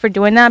to Ricky for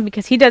doing that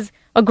because he does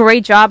a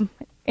great job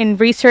in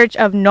research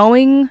of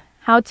knowing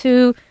how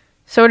to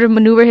sort of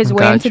maneuver his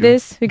way Got into you.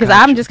 this. Because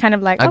Got I'm you. just kind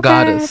of like, I okay,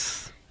 got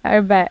us. I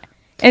bet.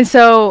 And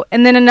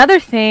then another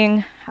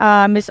thing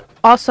is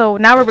also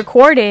now we're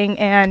recording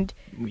and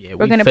Yeah,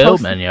 we're we gonna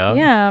filming, post. yo.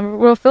 Yeah,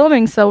 we're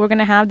filming, so we're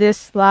gonna have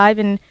this live,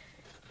 and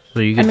So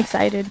you I'm could,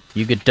 excited.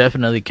 you could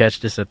definitely catch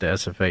this at the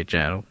SFA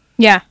channel.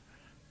 Yeah.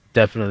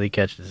 Definitely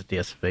catch this at the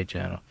SFA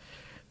channel.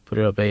 Put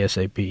it up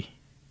ASAP.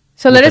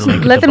 So With let the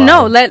link at let the them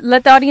know. bottom.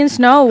 Let the audience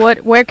know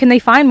where can they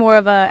find more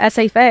of a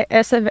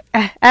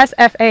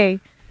SFA.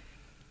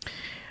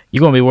 You're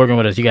going to be working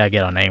with us. You got to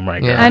get our name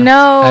right, girl. Yeah. I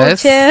know,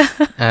 S- chill.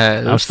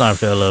 I'm starting to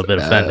feel a little bit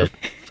offended.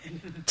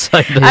 It's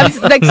like I'm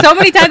like so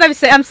many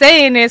times I'm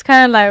saying it, it's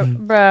kind of like,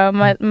 bro,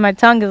 my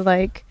tongue is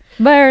like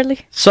barely.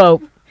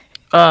 So,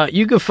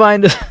 you can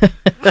find us.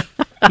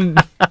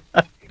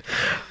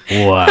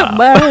 Wow.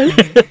 barely.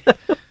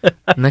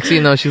 Next thing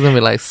you know, she's gonna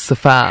be like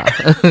Safa.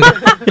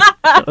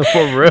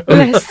 For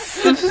real.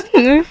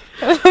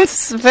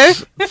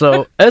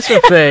 So,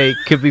 SFA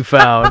could be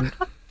found.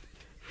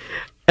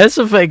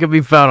 SFA can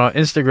be found on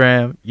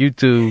Instagram,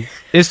 YouTube.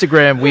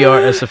 Instagram, we are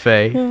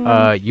SFA.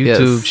 YouTube,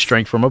 Yes.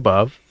 Strength from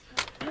Above.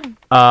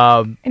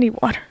 I need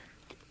water.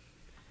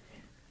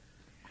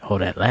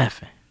 Hold that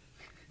laughing.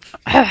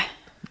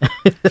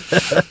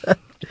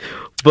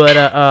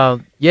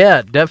 But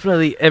yeah,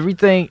 definitely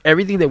everything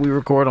that we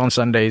record on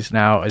Sundays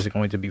now is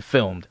going to be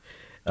filmed.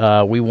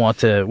 We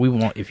want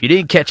if you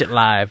didn't catch it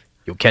live,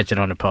 you'll catch it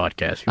on the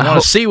podcast. If you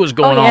want to see what's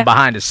going Oh, yeah. on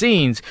behind the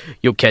scenes,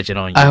 you'll catch it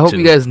on YouTube. I hope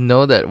you guys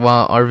know that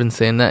while Arvin's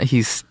saying that,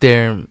 he's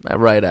staring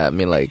right at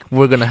me like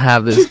we're gonna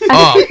have this.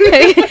 Oh,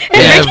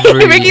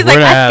 every Ricky's We're like,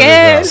 gonna I'm have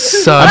scared.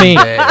 this, Sunday. I mean,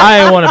 I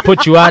didn't want to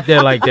put you out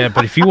there like that,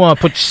 but if you want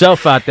to put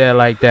yourself out there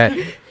like that,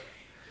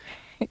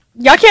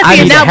 Y'all can't I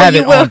see it need to now, have but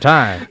you it will. on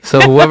time. So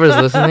whoever's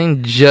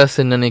listening, just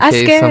in any I'm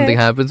case scared. something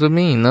happens with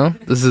me,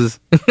 this is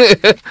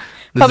this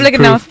Public is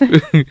proof.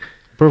 announcement.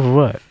 Proof of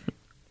what?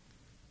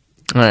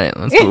 All right,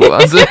 let's move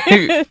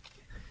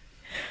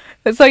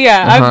on. So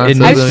yeah, Uh-huh, It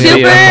so I'm needs to then- be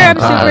super, on I'm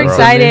time, super bro.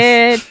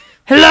 excited.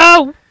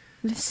 Hello.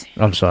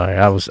 I'm sorry.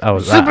 I was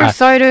Super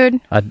excited.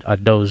 I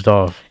dozed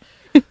off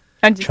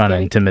I'm just trying to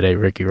kidding. intimidate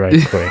Ricky right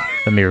quick.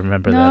 Let me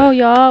remember No, that.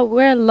 y'all,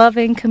 we're a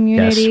loving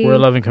community. Yes, we're a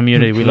loving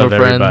community. We love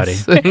We're everybody.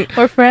 friends.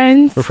 We're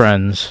friends. We're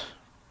friends.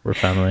 We're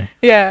family.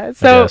 Yeah. I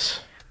So guess.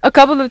 a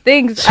couple of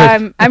things.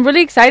 I'm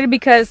really excited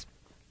because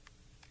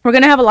we're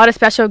gonna have a lot of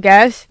special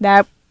guests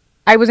that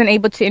I wasn't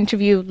able to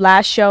interview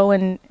last show,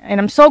 and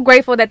I'm so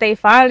grateful that they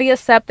finally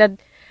accepted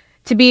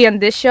to be on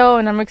this show,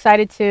 and I'm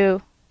excited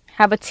to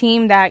have a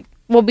team that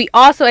will be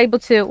also able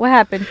to. What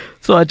happened?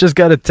 So I just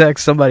got a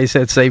text. Somebody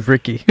said, "Save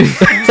Ricky."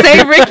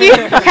 Save Ricky.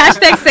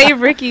 Hashtag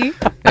save Ricky.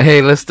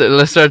 Hey, let's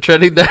start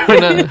trending that right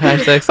now.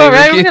 Hashtag Oh, say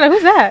right? Ricky. We're like,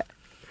 who's that?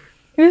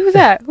 Who's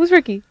that? Who's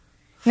Ricky?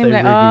 And Save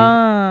they're like, Ricky.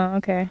 oh,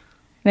 okay.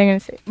 They're gonna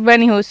say, but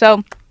anywho,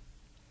 so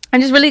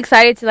I'm just really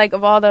excited to like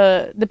of all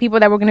the people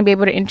that we're gonna be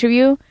able to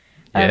interview.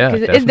 Yeah,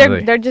 'cause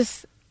definitely.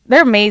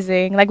 they're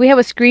amazing. Like we have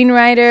a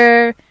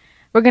screenwriter.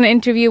 We're gonna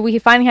interview. We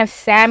finally have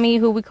Sammy,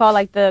 who we call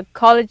like the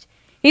college.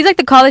 He's like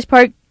the College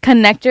Park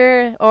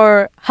connector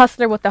or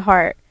hustler with the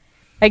heart.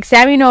 Like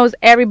Sammy knows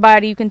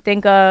everybody you can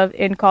think of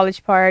in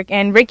College Park,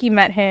 and Ricky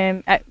met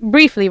him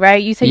briefly,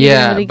 right? You said you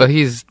Yeah, didn't really but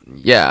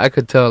I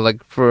could tell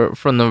like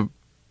from the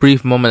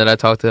brief moment that I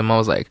talked to him, I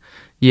was like,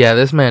 yeah,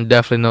 this man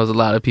definitely knows a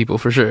lot of people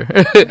for sure.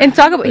 And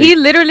talk about he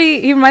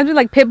reminds me of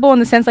like Pitbull in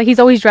the sense like he's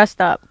always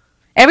dressed up.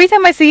 Every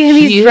time I see him,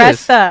 he's He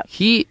dressed is. up.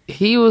 He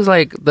was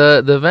like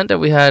the event that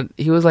we had.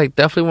 He was like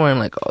definitely wearing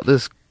like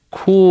this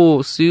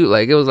cool suit.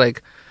 Like it was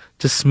like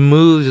just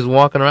smooth, just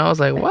walking around. I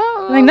was like,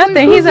 wow, Like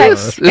nothing. He's like,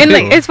 this? and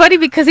like it's funny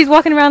because he's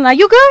walking around like,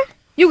 you good?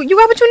 You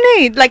got what you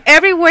need? Like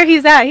everywhere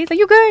he's at, he's like,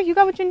 you good? You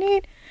got what you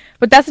need?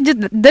 But that's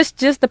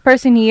just the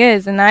person he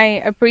is, and I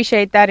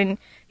appreciate that. And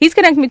he's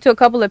connected me to a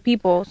couple of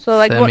people. So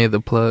like, send me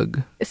the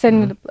plug. send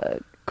me the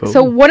plug. Cool.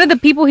 So one of the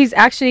people he's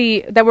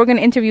actually that we're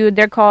gonna interview,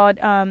 they're called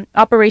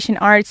Operation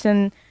Arts,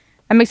 and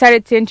I'm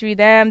excited to interview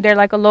them. They're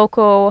like a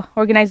local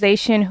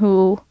organization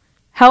who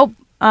help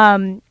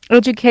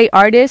educate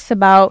artists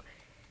about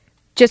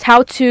just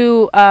how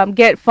to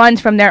get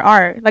funds from their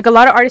art. Like a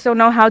lot of artists don't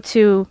know how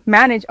to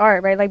manage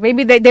art, right? Like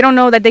maybe they don't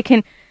know that they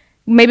can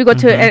maybe go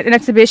to an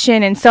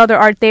exhibition and sell their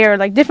art there,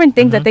 like different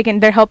things that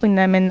they're helping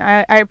them, and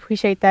I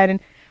appreciate that. And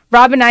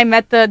Rob and I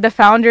met the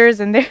founders,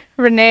 and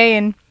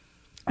Renee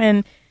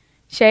and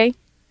Shay,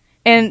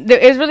 and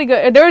it was really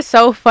good. They were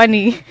so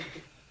funny.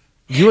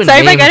 You and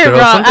Sorry names, if I got it girl.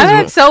 wrong.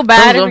 I'm so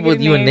bad at What's up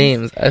with you and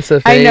names? I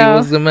SFA know.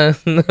 was the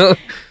mess.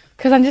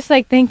 Because I'm just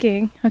like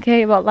thinking,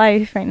 okay, about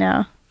life right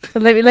now. So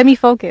let me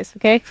focus,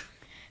 okay?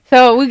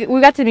 So we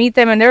got to meet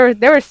them, and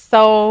they were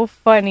so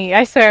funny.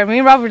 I swear, me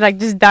and Rob were like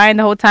just dying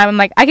the whole time. I'm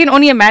like, I can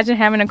only imagine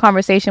having a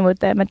conversation with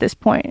them at this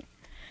point.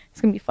 It's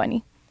gonna be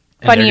funny.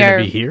 And they're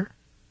gonna be here.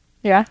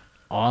 Yeah,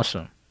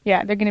 Awesome.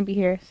 yeah, they're gonna be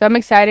here. So I'm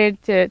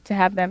excited to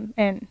have them,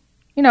 and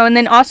and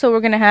then also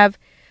we're gonna have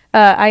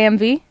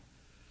IMV.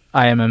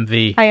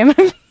 IMMV.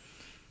 IMV.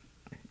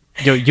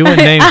 Yo, you and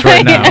names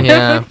right now.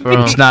 Yeah,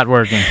 bro. It's not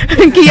working.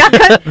 Yeah,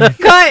 cut.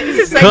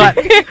 This is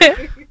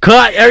like-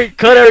 Cut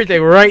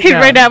everything right now.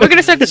 right now. We're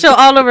gonna start the show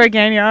all over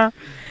again, y'all.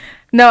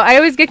 No, I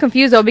always get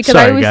confused though because I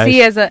Sorry,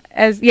 always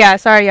guys. see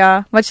sorry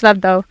y'all. Much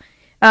love though.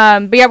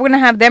 But yeah, we're gonna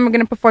have them. We're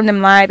gonna perform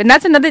them live, and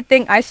that's another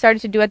thing I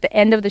started to do at the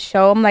end of the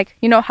show. I'm like,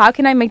 how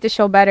can I make the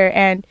show better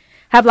and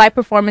have live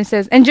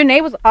performances? And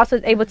Janae was also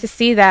able to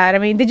see that. I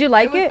mean, did you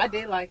like it? I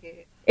did like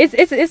it.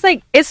 It's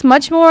like it's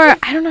much more.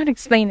 I don't know how to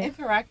explain it.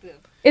 Interactive.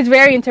 It's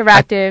very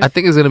interactive. I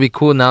think it's gonna be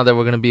cool now that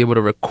we're gonna be able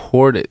to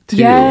record it too,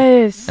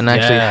 Yes. and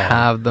actually Yeah.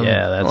 have them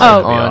Yeah, that's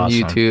like, gonna be on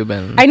awesome. YouTube.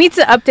 And I need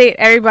to update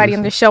everybody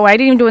on the show. I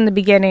didn't even do it in the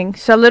beginning.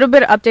 So a little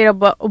bit of update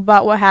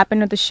about what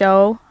happened with the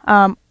show.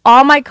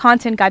 All my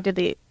content got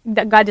deleted.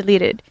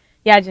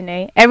 Yeah,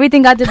 Janae.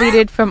 Everything got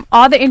deleted from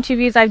all the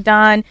interviews I've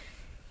done.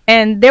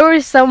 And there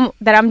were some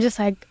that I'm just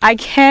like, I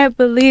can't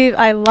believe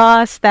I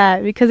lost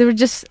that because they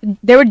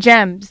were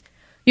gems.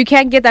 You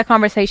can't get that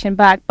conversation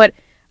back. But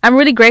I'm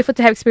really grateful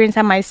to have experienced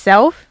that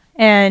myself.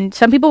 And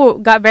some people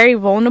got very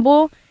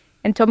vulnerable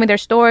and told me their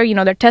story,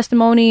 their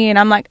testimony. And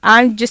I'm like,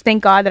 I just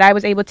thank God that I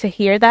was able to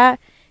hear that.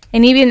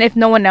 And even if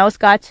no one else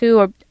got to,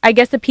 or I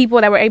guess the people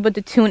that were able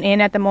to tune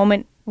in at the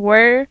moment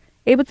were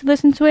able to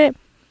listen to it.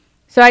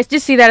 So I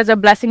just see that as a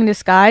blessing in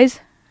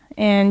disguise.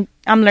 And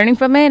I'm learning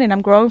from it and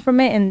I'm growing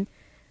from it and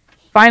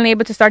finally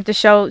able to start the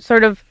show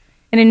sort of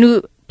in a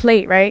new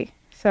plate, right?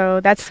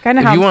 So that's kind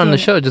of if how you I'm want on the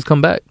seeing show, just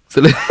come back.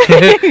 So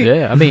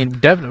Yeah, I mean,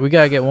 definitely, we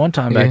gotta get one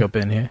time back Yeah. up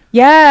in here. it.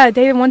 Yeah,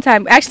 David, one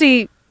time.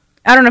 Actually,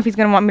 I don't know if he's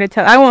going to want me to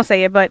tell. I won't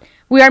say it, but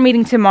we are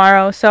meeting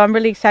tomorrow. So I'm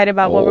really excited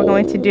about what we're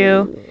going to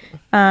do.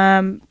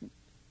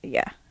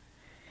 Yeah.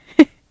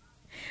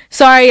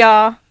 Sorry,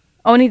 y'all.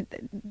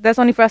 That's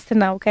only for us to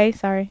know, okay?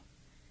 Sorry.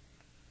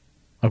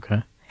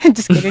 Okay.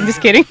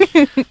 just kidding.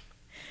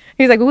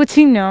 He's like, what's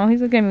he know?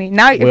 He's looking at me.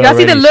 Now, if We're y'all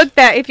see the already-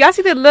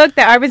 look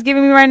that Arvin's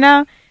giving me right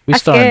now, We I'm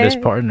starting this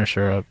scared.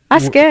 partnership up. I'm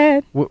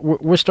scared.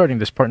 We're starting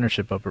this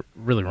partnership up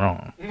really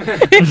wrong.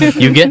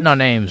 You're getting our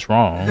names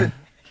wrong.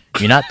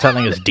 You're not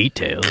telling us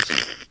details.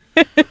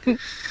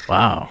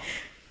 Wow.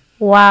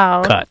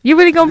 Wow. Cut. You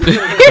really gonna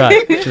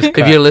Cut. Just if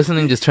cut. you're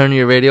listening, just turn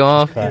your radio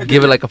off.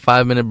 Give it like a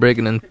 5-minute break,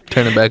 and then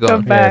turn it back Come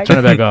on. back. Yeah,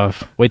 turn it back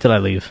off. Wait till I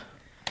leave.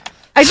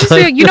 I just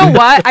feel, you know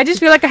what? I just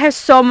feel like I have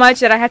so much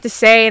that I have to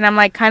say, and I'm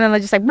like kind of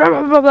like just like blah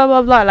blah blah blah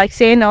blah blah, like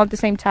saying it all at the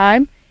same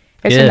time.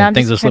 And so now Yeah, I'm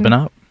things are just slipping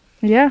kinda- out.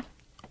 Yeah.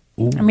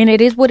 Ooh. I mean,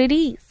 it is what it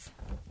is.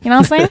 You know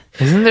what I'm saying?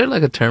 Isn't there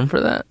like a term for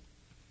that?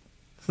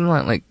 Isn't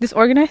that like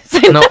Disorganized.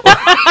 no? I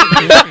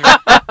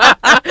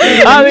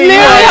mean,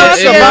 yeah,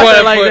 it's yeah. about wanna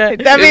it like put- that.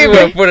 That if you mean-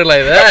 wanna put it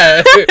like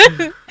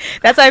that.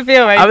 That's how I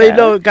feel right I mean, now.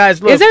 no,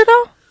 guys, look. Is there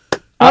though?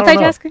 I don't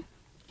know. Multitasking?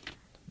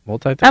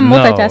 Multitasking? I'm No,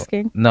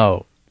 multitasking.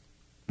 No.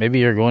 Maybe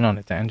you're going on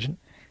a tangent.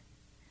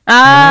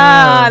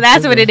 Ah,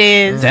 that's what it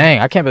is. Dang,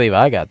 I can't believe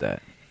I got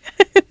that.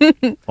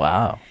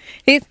 Wow.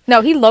 He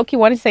low-key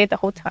wanted to say it the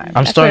whole time.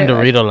 I'm That's starting to what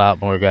it read a lot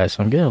more, guys,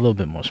 so I'm getting a little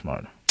bit more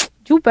smart. was.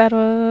 You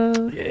better.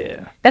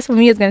 Yeah. That's what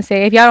Mia's gonna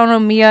say. If y'all don't know,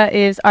 Mia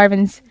is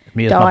Arvin's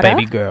Mia's daughter. my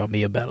baby girl,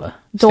 Mia Bella.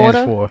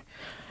 Daughter?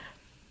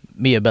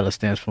 Mia Bella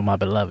stands for my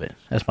beloved.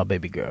 That's my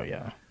baby girl,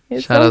 y'all.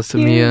 It's Shout so outs to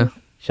cute. Mia.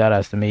 Shout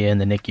outs to Mia in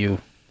the NICU.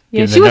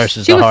 Yeah, Giving she the was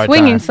nurses she a was hard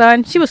swinging, time.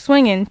 son. She was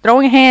swinging,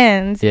 throwing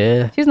hands.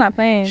 Yeah. She's not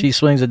playing. She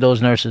swings at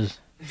those nurses.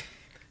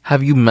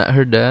 Have you met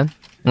her dad?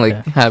 Like,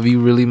 Yeah. have you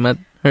really met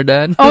her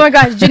dad? Oh my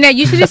gosh, Jeanette,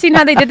 you should have seen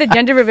how they did the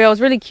gender reveal. It was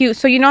really cute.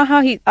 So you know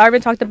how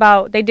Arvin talked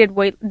about they do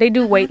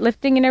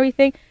weightlifting and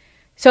everything.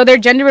 So their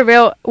gender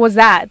reveal was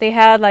that they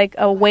had like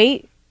a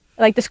weight,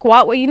 like the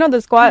squat weight,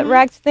 the squat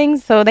racks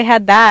things. So they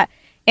had that,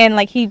 and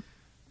like he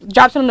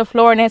drops it on the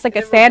floor, and it's like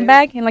a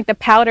sandbag, and like the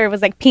powder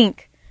was like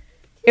pink.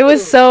 It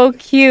was so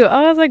cute.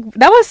 I was like,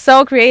 that was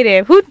so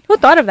creative. Who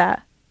thought of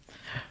that?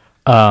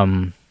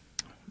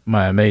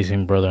 My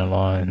amazing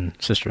brother-in-law and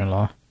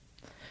sister-in-law.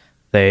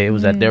 It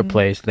was at their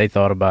place. They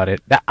thought about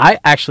it. I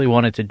actually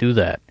wanted to do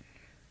that,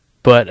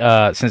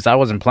 but since I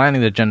wasn't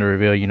planning the gender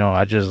reveal,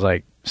 I just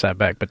like sat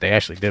back. But they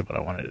actually did what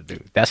I wanted to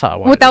do. That's how I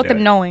wanted Without to do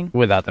them it. knowing.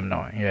 Without them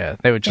knowing, yeah.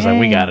 They were just like,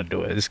 we Dang. got to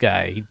do it. This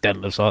guy, he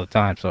deadlifts all the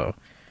time, so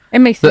It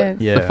makes The,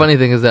 sense. Yeah. the funny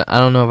thing is that I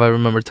don't know if I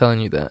remember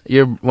telling you that.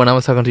 When I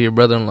was talking to your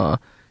brother-in-law,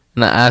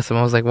 And I asked him,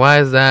 I was like, why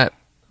is that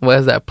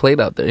plate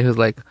out there? He was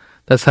like,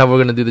 that's how we're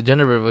going to do the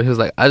gender reveal. He was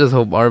like, I just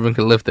hope Arvin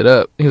can lift it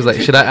up. He was like,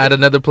 should I add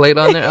another plate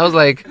on there? I was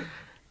like,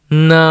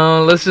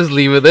 no, let's just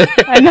leave it there.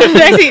 I know.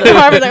 I see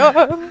Arvin's like,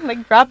 oh,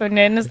 like dropping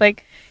it, and it's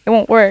like it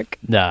won't work.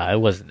 Nah, it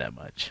wasn't that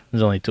much. It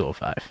was only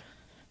 205.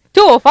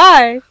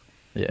 205.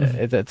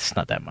 Yeah, that's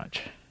not that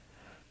much.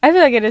 I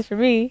feel like it is for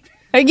me.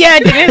 Like, yeah,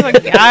 it is.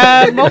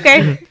 Like,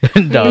 okay.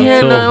 No,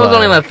 Yeah, no, it 205. was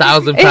only like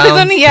 1,000 It pounds.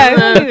 was only it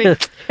was only like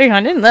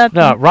 300. Nothing.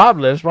 No, Rob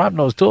lives. Rob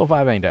knows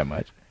 205 ain't that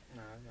much.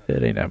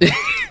 It ain't that much.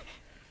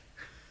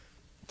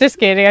 Just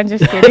kidding. I'm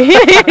just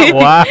kidding.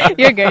 Wow.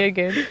 You're good. You're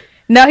good.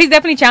 No, he's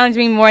definitely challenged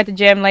me more at the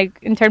gym. Like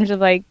in terms of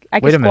like, I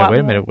can Wait a minute. squat Wait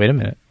a more.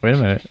 minute. Wait a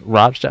minute.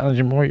 Rob's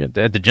challenging more at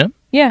the gym?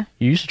 Yeah.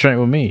 You used to train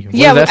with me. What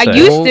Yeah, does that I say?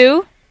 used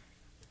to.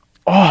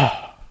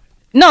 Oh.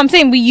 No, I'm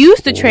saying we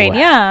used to train. Wow.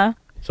 Yeah.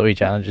 So he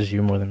challenges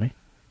you more than me?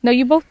 No,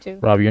 you both do.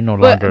 Rob, you're no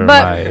But longer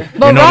but my.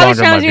 but you're no Rob longer is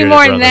my challenging me bearded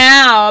more brother.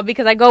 now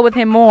because I go with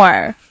him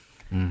more.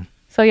 Mm.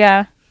 So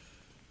yeah.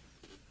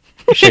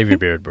 Shave your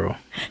beard, bro.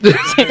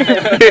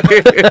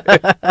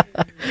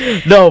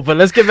 No, but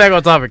let's get back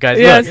on topic, guys.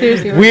 Yeah, Look,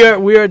 seriously.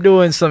 we are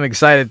doing some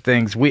excited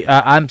things.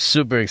 I'm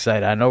super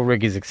excited. I know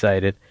Ricky's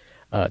excited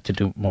to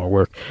do more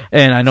work,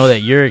 and I know that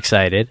you're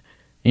excited.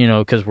 You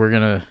know, because we're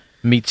gonna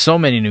meet so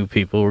many new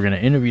people. We're gonna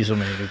interview so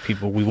many new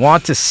people. We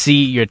want to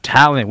see your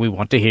talent. We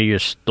want to hear your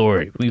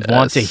story. We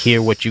want to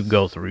hear what you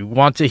go through.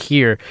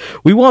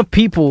 We want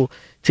people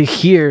to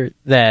hear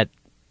that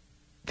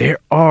there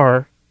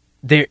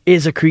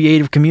is a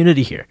creative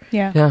community here.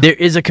 Yeah. Yeah. There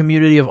is a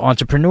community of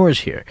entrepreneurs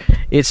here.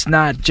 It's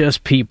not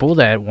just people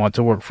that want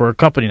to work for a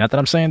company. Not that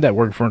I'm saying that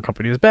working for a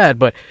company is bad,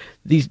 but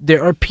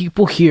there are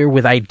people here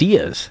with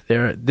ideas.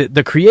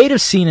 The creative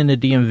scene in the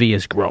DMV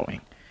is growing,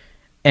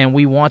 and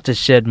we want to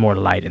shed more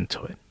light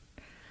into it.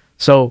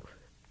 So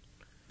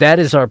that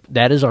is our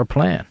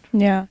plan.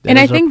 Yeah. That And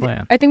is our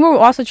plan. I think what we're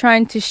also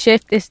trying to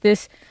shift is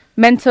this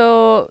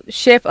mental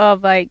shift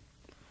of like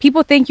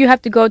people think you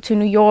have to go to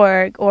New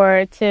York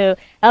or to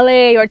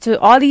LA or to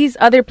all these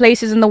other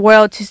places in the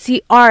world to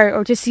see art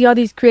or to see all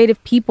these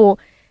creative people.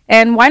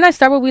 And why not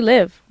start where we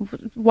live?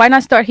 Why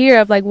not start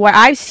here of like where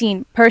I've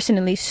seen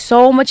personally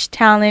so much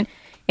talent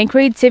and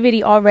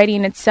creativity already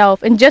in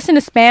itself. And just in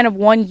the span of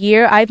 1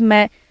 year, I've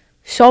met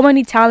so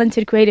many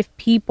talented creative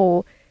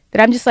people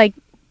that I'm just like,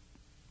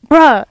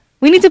 bruh,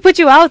 we need to put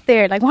you out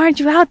there. Like, why aren't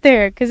you out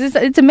there? Because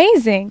it's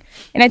amazing.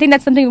 And I think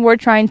that's something we're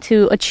trying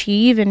to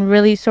achieve and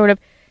really sort of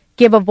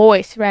give a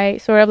voice,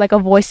 right? Sort of like a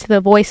voice to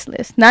the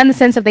voiceless. Not in the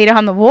sense of they don't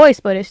have the voice,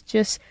 but it's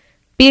just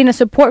being a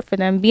support for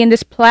them, being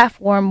this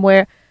platform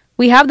where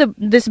we have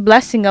this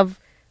blessing of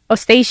a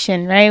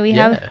station, right? We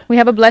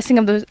have a blessing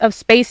of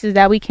spaces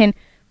that we can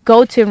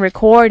go to and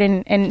record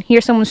and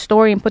hear someone's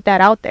story and put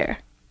that out there.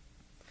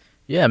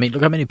 Yeah, I mean,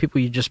 look how many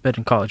people you just met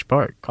in College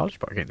Park. College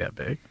Park ain't that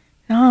big.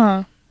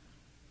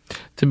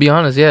 To be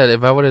honest, yeah,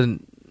 if I would have,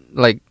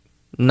 like,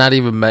 not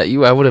even met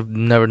you, I would have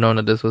never known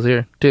that this was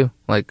here, too.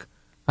 Like,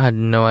 I had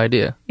no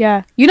idea.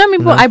 Yeah. You know how many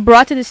people I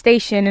brought to the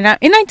station, and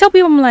I tell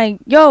people, I'm like,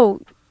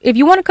 yo, if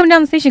you want to come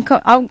down the station,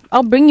 come,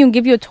 I'll bring you and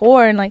give you a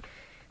tour, and, like,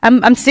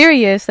 I'm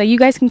serious. Like, you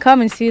guys can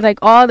come and see, like,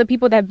 all the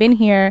people that have been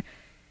here,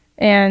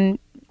 and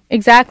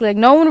exactly, like,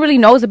 no one really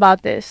knows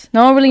about this.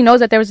 No one really knows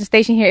that there was a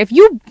station here. If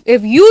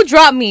you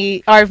drop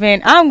me,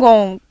 Arvin, I'm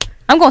going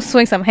to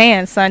swing some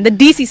hands, son. The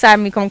DC side of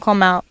me gonna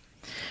come out.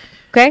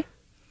 Okay?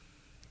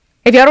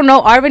 If y'all don't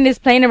know, Arvin is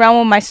playing around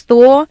with my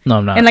stool. No,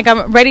 I'm not. And like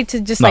I'm ready to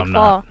just No, like I'm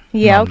fall. not.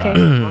 Yeah, No, I'm okay.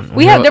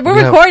 not.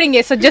 We're recording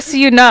it, so just so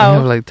you We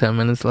have know. like 10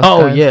 minutes left.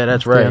 Oh, guys. yeah,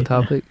 that's Let's stay right. on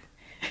topic.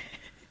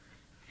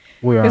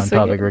 We're on Yes, we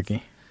topic, is.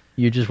 Ricky.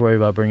 You just worry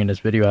about bringing this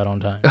video out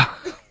on time.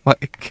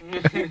 Like,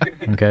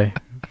 Okay?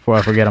 Before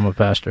I forget I'm a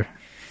pastor.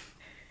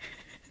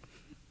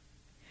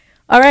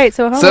 All right,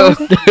 so so,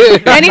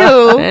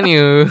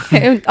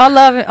 anywho,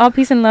 all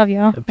peace and love,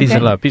 y'all. Peace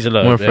and love. Peace and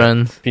love. We're yeah.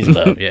 friends. Peace and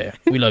love. Yeah.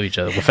 We love each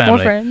other. We're More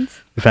family. friends.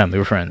 We're family.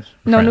 We're friends.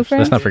 We're No friends. new friends?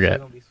 Let's not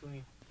forget.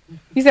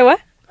 You said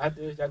what?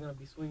 After this, y'all gonna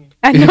be swinging.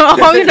 I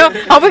know. You know.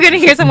 Oh, we're gonna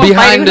hear someone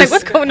fighting. Like,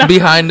 what's going on?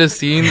 Behind the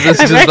scenes, it's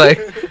just Right. like,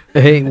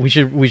 Hey, we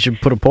should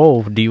put a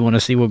poll. Do you want to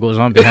see what goes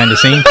on behind the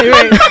scenes?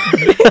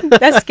 Right.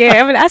 That's scary.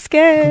 I mean, that's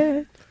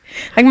scared.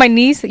 Like my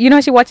niece, you know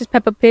how she watches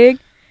Peppa Pig,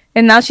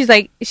 and now she's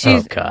Oh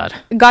she's God.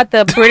 got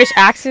the British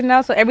accent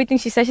now. So everything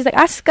she says, she's like,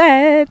 "I'm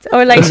scared,"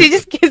 or like she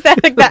just gives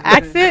that like that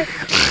accent.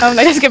 I'm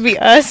like, that's gonna be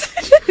us.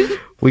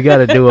 We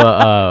gotta do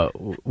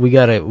we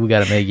gotta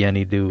make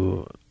Yenny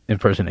do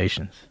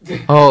impersonations.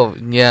 oh,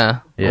 yeah.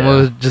 Yeah.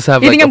 We'll just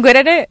have You like think I'm good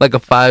at it? like a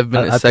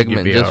 5-minute I think segment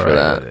you'd be just all for right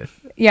that. with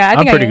it. Yeah, I I'm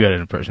think pretty I good at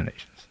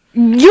impersonations.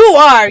 You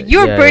are.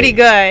 You're Yeah, pretty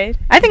yeah. good.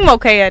 I think I'm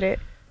okay at it.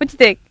 What you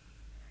think?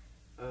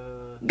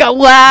 Uh, Go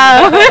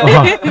wow.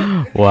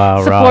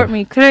 Wow, Support Rob.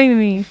 me. Claim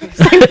me.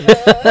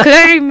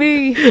 Claim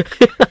me.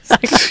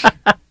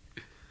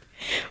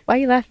 Why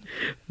you laughing?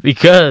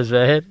 Because,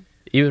 man,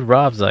 even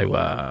Rob's like,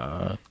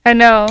 wow. I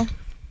know.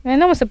 Man,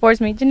 no one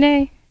supports me.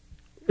 Janae.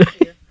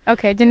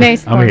 Okay, Janae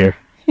supports I'm here.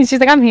 me. She's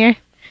like, I'm here.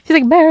 She's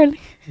like, barely.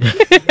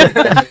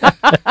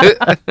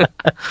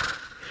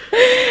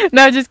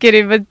 No, just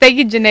kidding. But thank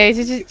you,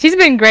 Janae. She's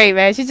been great,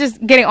 man. She's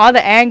just getting all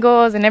the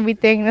angles and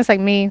everything. That's like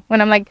me.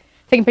 When I'm like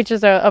taking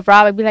pictures of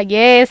Rob, I'd be like,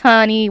 yes,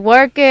 honey,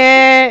 work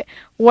it.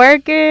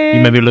 Work it.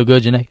 You made me look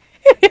good, Janae.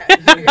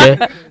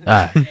 Yeah?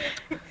 All right.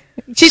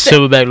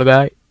 Silverback look all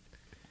right?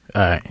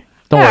 All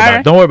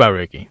right. Don't worry about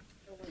Ricky.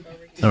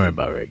 Don't worry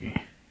about Ricky.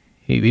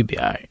 He be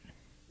all right.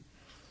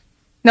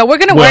 No, we're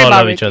gonna worry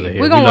about each other.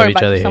 We're gonna worry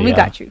about you. So we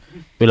got you.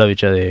 We love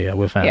each other. Yeah,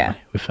 we're family. Yeah.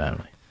 We're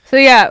family. So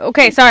yeah,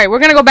 okay, sorry. We're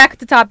gonna go back to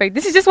the topic.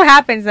 This is just what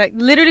happens. Like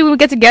literally, when we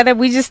get together,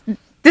 this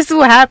is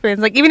what happens.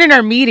 Like even in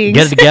our meetings,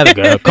 Get it together,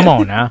 girl. Come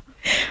on now.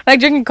 like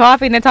drinking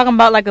coffee and then talking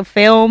about like a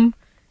film.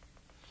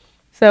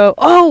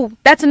 So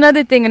that's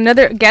another thing.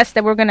 Another guest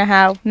that we're gonna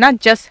have. Not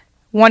just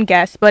one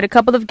guest, but a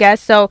couple of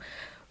guests. So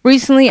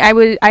recently,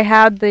 I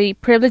had the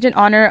privilege and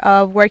honor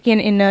of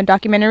working in a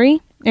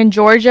documentary in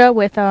Georgia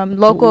with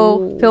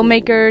local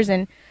filmmakers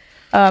and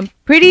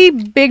pretty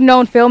big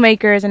known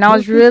filmmakers, and I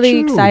was really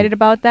excited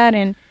about that.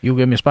 And You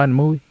give me a spot in the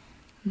movie?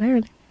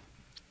 barely.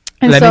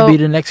 And Let so, me be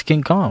the next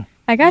King Kong.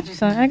 I got you,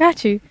 son. I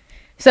got you.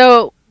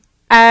 So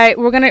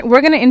we're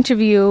gonna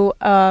interview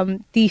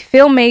the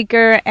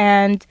filmmaker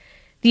and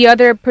the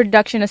other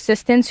production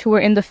assistants who were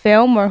in the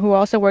film or who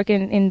also work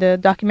in the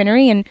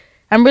documentary, and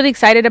I'm really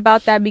excited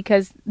about that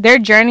because their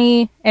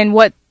journey and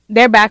what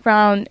their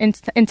background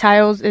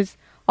entails is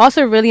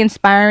also really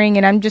inspiring,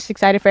 and I'm just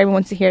excited for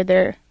everyone to hear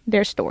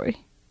their story.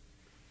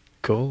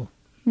 Cool.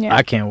 Yeah.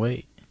 I can't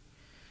wait.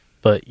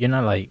 But you're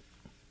not like,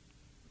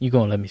 you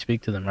gonna let me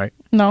speak to them, right?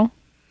 No.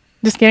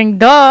 Just kidding.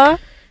 Duh.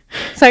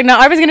 It's like, no,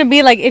 Arvin's gonna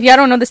be like, if y'all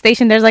don't know the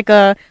station, there's like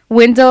a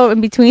window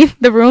in between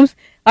the rooms.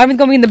 Arvin's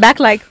gonna be in the back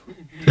like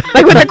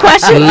with the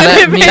questions.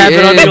 Let me Tap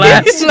it on the in.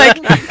 glass.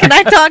 Like, can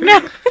I talk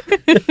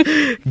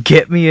now?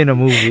 Get me in a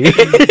movie.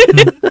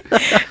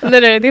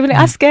 Literally, they be like,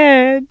 I'm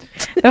scared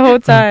the whole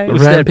time.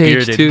 Who's that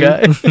Rampage bearded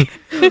 2.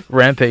 guy?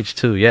 Rampage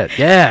 2, yeah.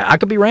 Yeah, I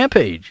could be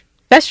Rampage.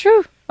 That's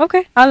true.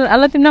 Okay, I'll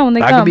let them know when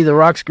they I come. could be The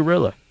Rock's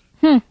gorilla.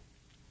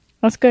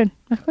 That's good.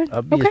 That's good.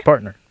 I'll be Okay. his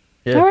partner.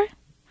 Yeah. All right.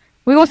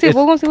 We're gonna see. It's-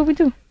 We're gonna see what we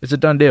do. It's a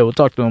done deal. We'll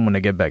talk to them when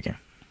they get back in.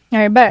 All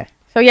right, bet.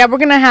 So yeah, we're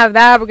gonna have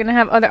that. We're gonna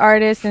have other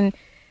artists, and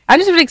I'm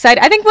just really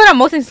excited. I think what I'm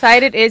most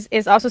excited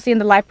is also seeing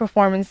the live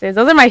performances.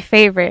 Those are my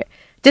favorite.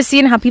 Just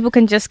seeing how people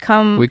can just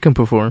come. We can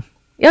perform.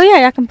 Oh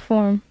yeah, I can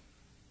perform.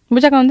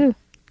 What y'all gonna do?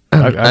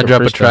 I I could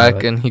drop a freestyle track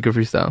it. and he could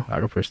freestyle. I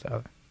go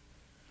freestyle.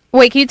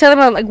 Wait, can you tell them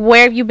about like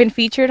where have you been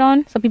featured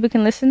on so people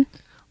can listen?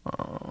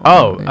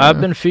 Oh, yeah.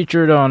 I've been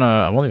featured on.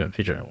 I've only been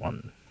featured on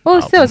one. Oh,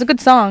 album. still, it's a good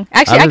song.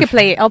 Actually, I've I been could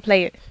play it. I'll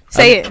play it.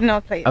 Say it. No,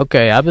 I'll play it.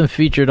 Okay, I've been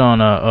featured on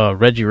a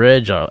Reggie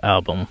Reg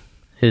album.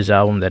 His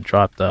album that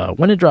dropped.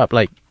 When it dropped,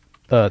 like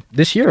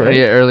this year, right?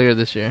 Yeah, earlier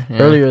this year. Yeah.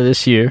 Earlier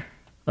this year,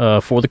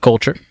 For the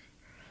Culture.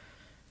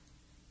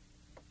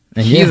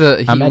 And We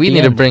I'm at need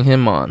the to end. bring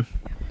him on.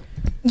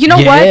 You know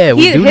Yeah, what?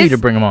 we do need to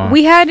bring him on. I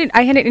had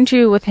an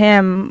interview with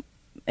him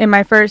in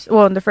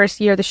the first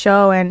year of the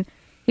show, and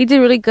he did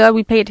really good.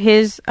 We played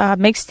his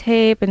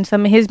mixtape and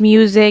some of his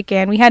music,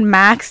 and we had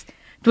Max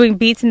doing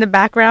beats in the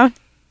background.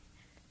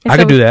 And I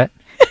so could do that.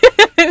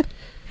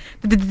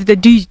 The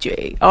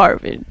DJ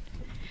Arvin.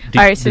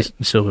 All right, so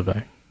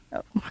Silverback.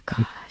 oh my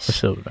gosh. The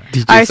Silverback.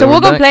 DJ All right, so we're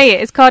gonna Silverback. play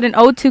it. It's called "An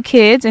Ode to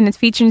Kids," and it's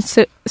featuring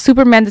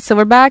Superman the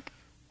Silverback,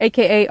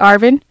 aka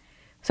Arvin.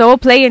 So we'll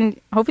play, and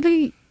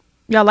hopefully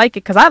y'all like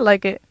it, cause I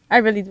like it. I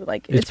really do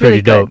like it. It's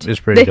really pretty dope. good. It's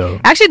pretty dope.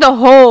 Actually, the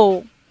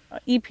whole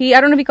EP. I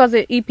don't know if he calls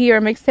it EP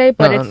or mixtape,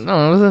 but it's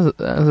No, this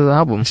is his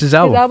album. It's his his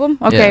album. album.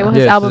 Okay, Yeah. well,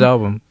 his Yeah, album. It's his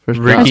album. First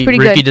It's Ricky, pretty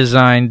Ricky good.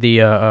 designed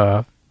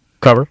the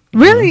cover.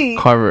 Really?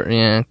 Cover,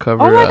 yeah,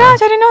 cover. Oh my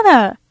gosh, I didn't know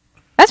that.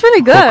 That's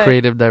really good.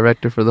 Co-creative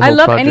director for the I whole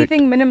love project.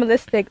 anything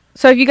minimalistic.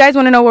 So if you guys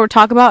want to know what we're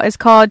talking about, it's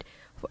called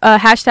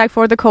hashtag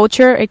for the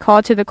culture, a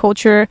call to the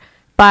culture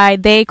by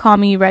They Call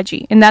Me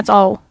Reggie. And that's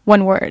all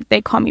one word.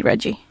 They Call Me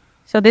Reggie.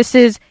 So this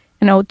is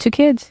an ode to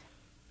kids.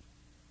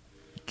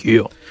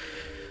 Yeah.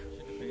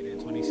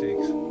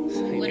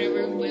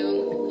 Whatever,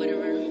 will,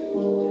 whatever.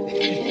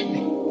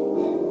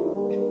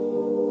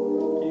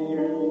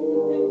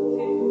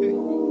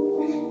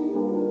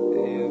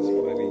 It's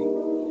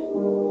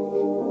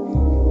funny.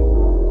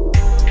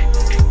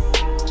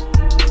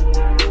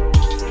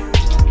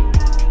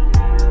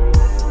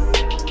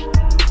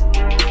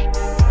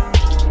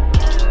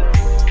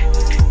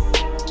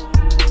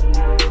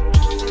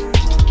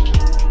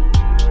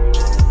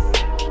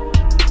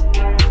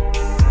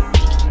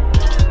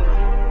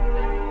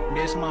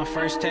 This my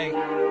first take.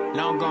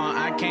 Long gone,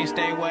 I can't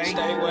stay away.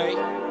 Stay away.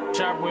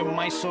 Chop with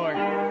my sword.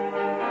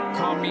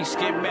 Call me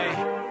Skip Bay.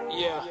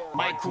 Yeah.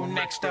 Mike who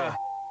next up.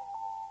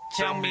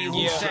 Tell me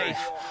who's safe.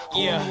 Who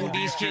knew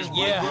these kids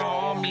would grow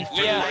on me?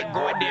 Feel like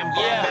Gordon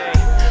Bombay.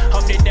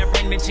 Hope that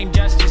bring the team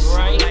justice.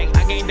 Right. Like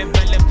I gained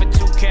developed for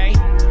 2K.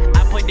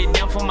 I put it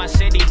down for my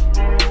city.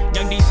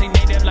 Young DC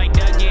native like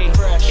Dougie.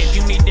 If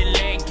you need the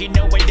link, you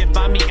know where to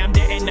find me. I'm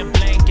there in the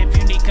blank. If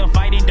you need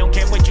confiding, don't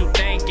care what you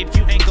think. If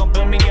you ain't gon'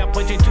 build me up,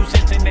 put your 2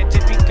 cents in that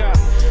tippy cup.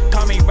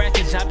 Call me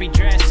ratchets, I be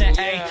dressing,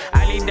 ayy.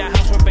 I leave the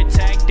house with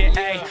protected,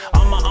 ayy.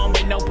 On my own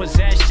with no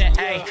possession,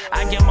 ayy.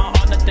 I get my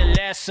all, nothing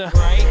less. successor.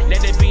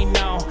 Let it be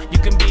known, you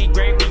can be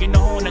great when you know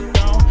who on the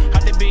throne.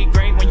 Hard to be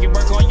great when you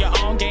work on your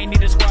own. Game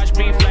need to squash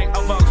beef like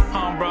a folks.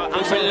 Bro,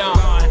 I'm so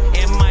long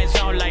in my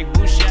zone like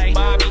Boucher.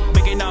 Bobby,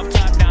 big enough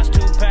top downs to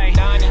pay.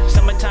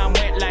 Summertime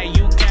wet like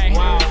UK.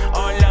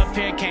 All up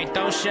here can't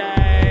throw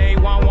shade.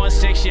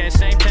 116, yeah,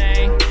 same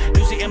thing.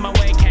 Lucy in my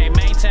way, can't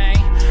maintain.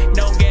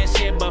 No gas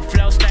here, but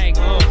flow stank.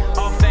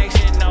 All facts,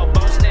 shit, no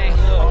boasting.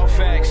 All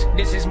facts.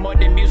 This is more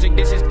than music,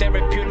 this is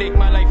therapeutic.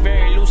 My life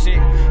very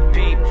lucid.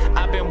 Peep,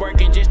 I've been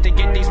working just to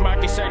get these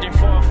markets, searching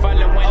for a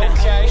following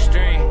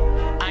stream.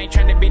 I ain't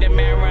trying to be the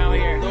man around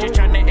here, just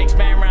trying to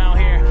expand around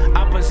here.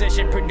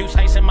 Opposition produce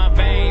ice in my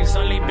veins,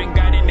 only been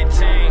guiding the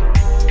team.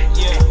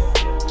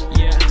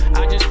 Yeah,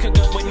 I just cook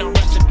up with no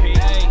recipe.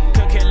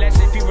 Cook it less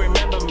if you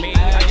remember me.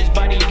 I just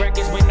body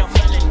records with no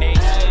felonies.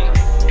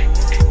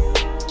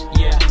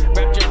 Yeah,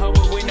 rep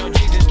Jehovah with no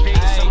Jesus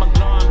peace. I'm a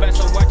glowing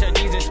vessel, watch how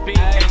Jesus speak.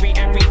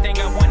 Everything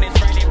I want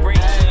is right and breathe.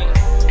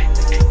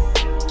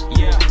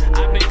 Yeah,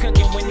 I've been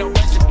cooking with no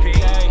recipe.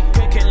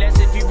 Cook it less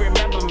if you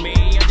remember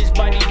me. I just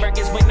body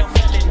records with no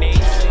felonies.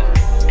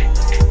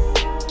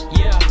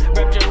 Yeah,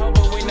 rep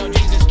Jehovah with no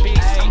Jesus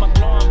peace. I'm a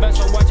glowing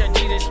vessel, watch how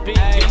Jesus speak.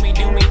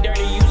 Do me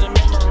dirty, use a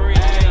memory.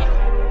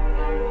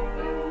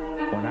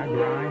 When I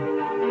grind,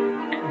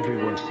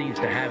 everyone seems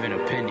to have an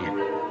opinion.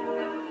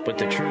 But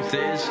the truth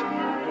is,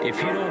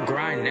 if you don't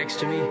grind next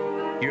to me,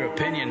 your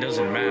opinion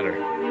doesn't matter.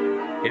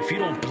 If you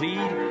don't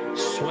bleed,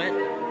 sweat,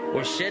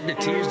 or shed the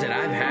tears that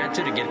I've had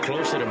to get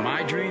closer to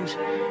my dreams,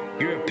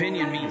 your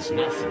opinion means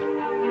nothing.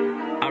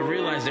 I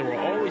realize there will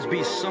always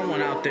be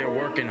someone out there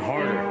working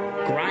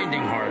harder,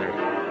 grinding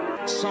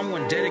harder.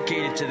 Someone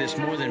dedicated to this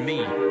more than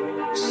me.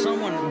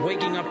 Someone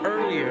waking up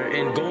earlier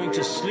and going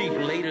to sleep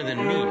later than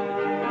me.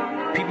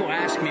 People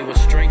ask me what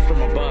strength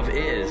from above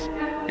is.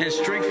 And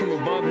strength from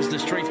above is the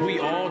strength we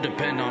all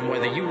depend on,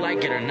 whether you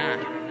like it or not.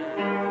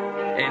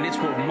 And it's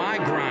what my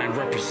grind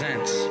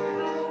represents.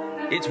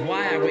 It's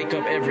why I wake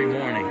up every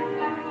morning.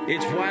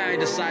 It's why I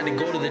decide to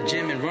go to the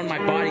gym and run my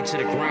body to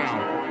the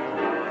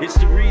ground. It's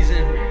the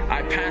reason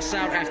I pass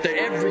out after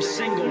every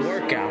single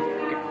workout.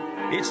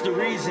 It's the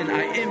reason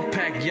I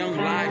impact young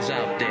lives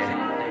out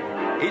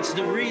there. It's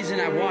the reason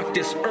I walk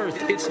this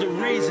earth. It's the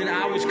reason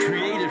I was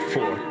created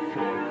for.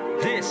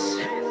 This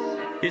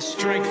is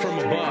strength from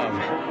above.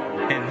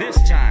 And this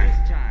time,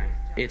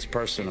 it's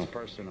personal.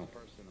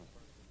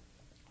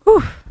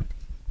 Whew.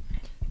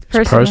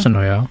 It's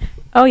personal, y'all.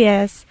 Oh,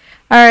 yes.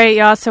 All right,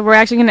 y'all. So we're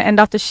actually going to end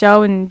off the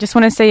show. And just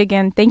want to say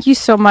again, thank you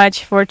so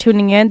much for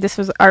tuning in. This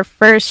was our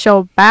first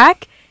show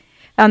back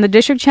on the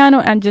District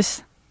Channel. I'm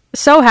just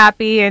so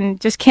happy and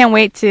just can't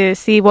wait to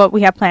see what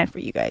we have planned for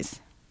you guys.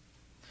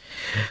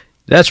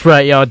 That's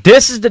right, y'all.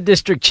 This is the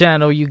District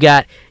Channel. You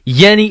got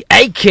Yenny,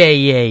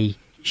 a.k.a.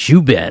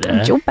 You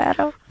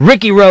Better.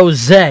 Ricky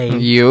Rose.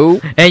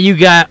 You. And you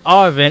got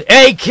Arvin,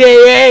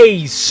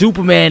 a.k.a.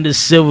 Superman the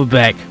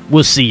Silverback.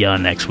 We'll see y'all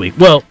next week.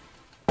 Well,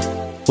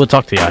 we'll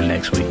talk to y'all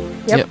next week.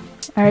 Yep.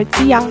 All right,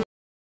 see y'all.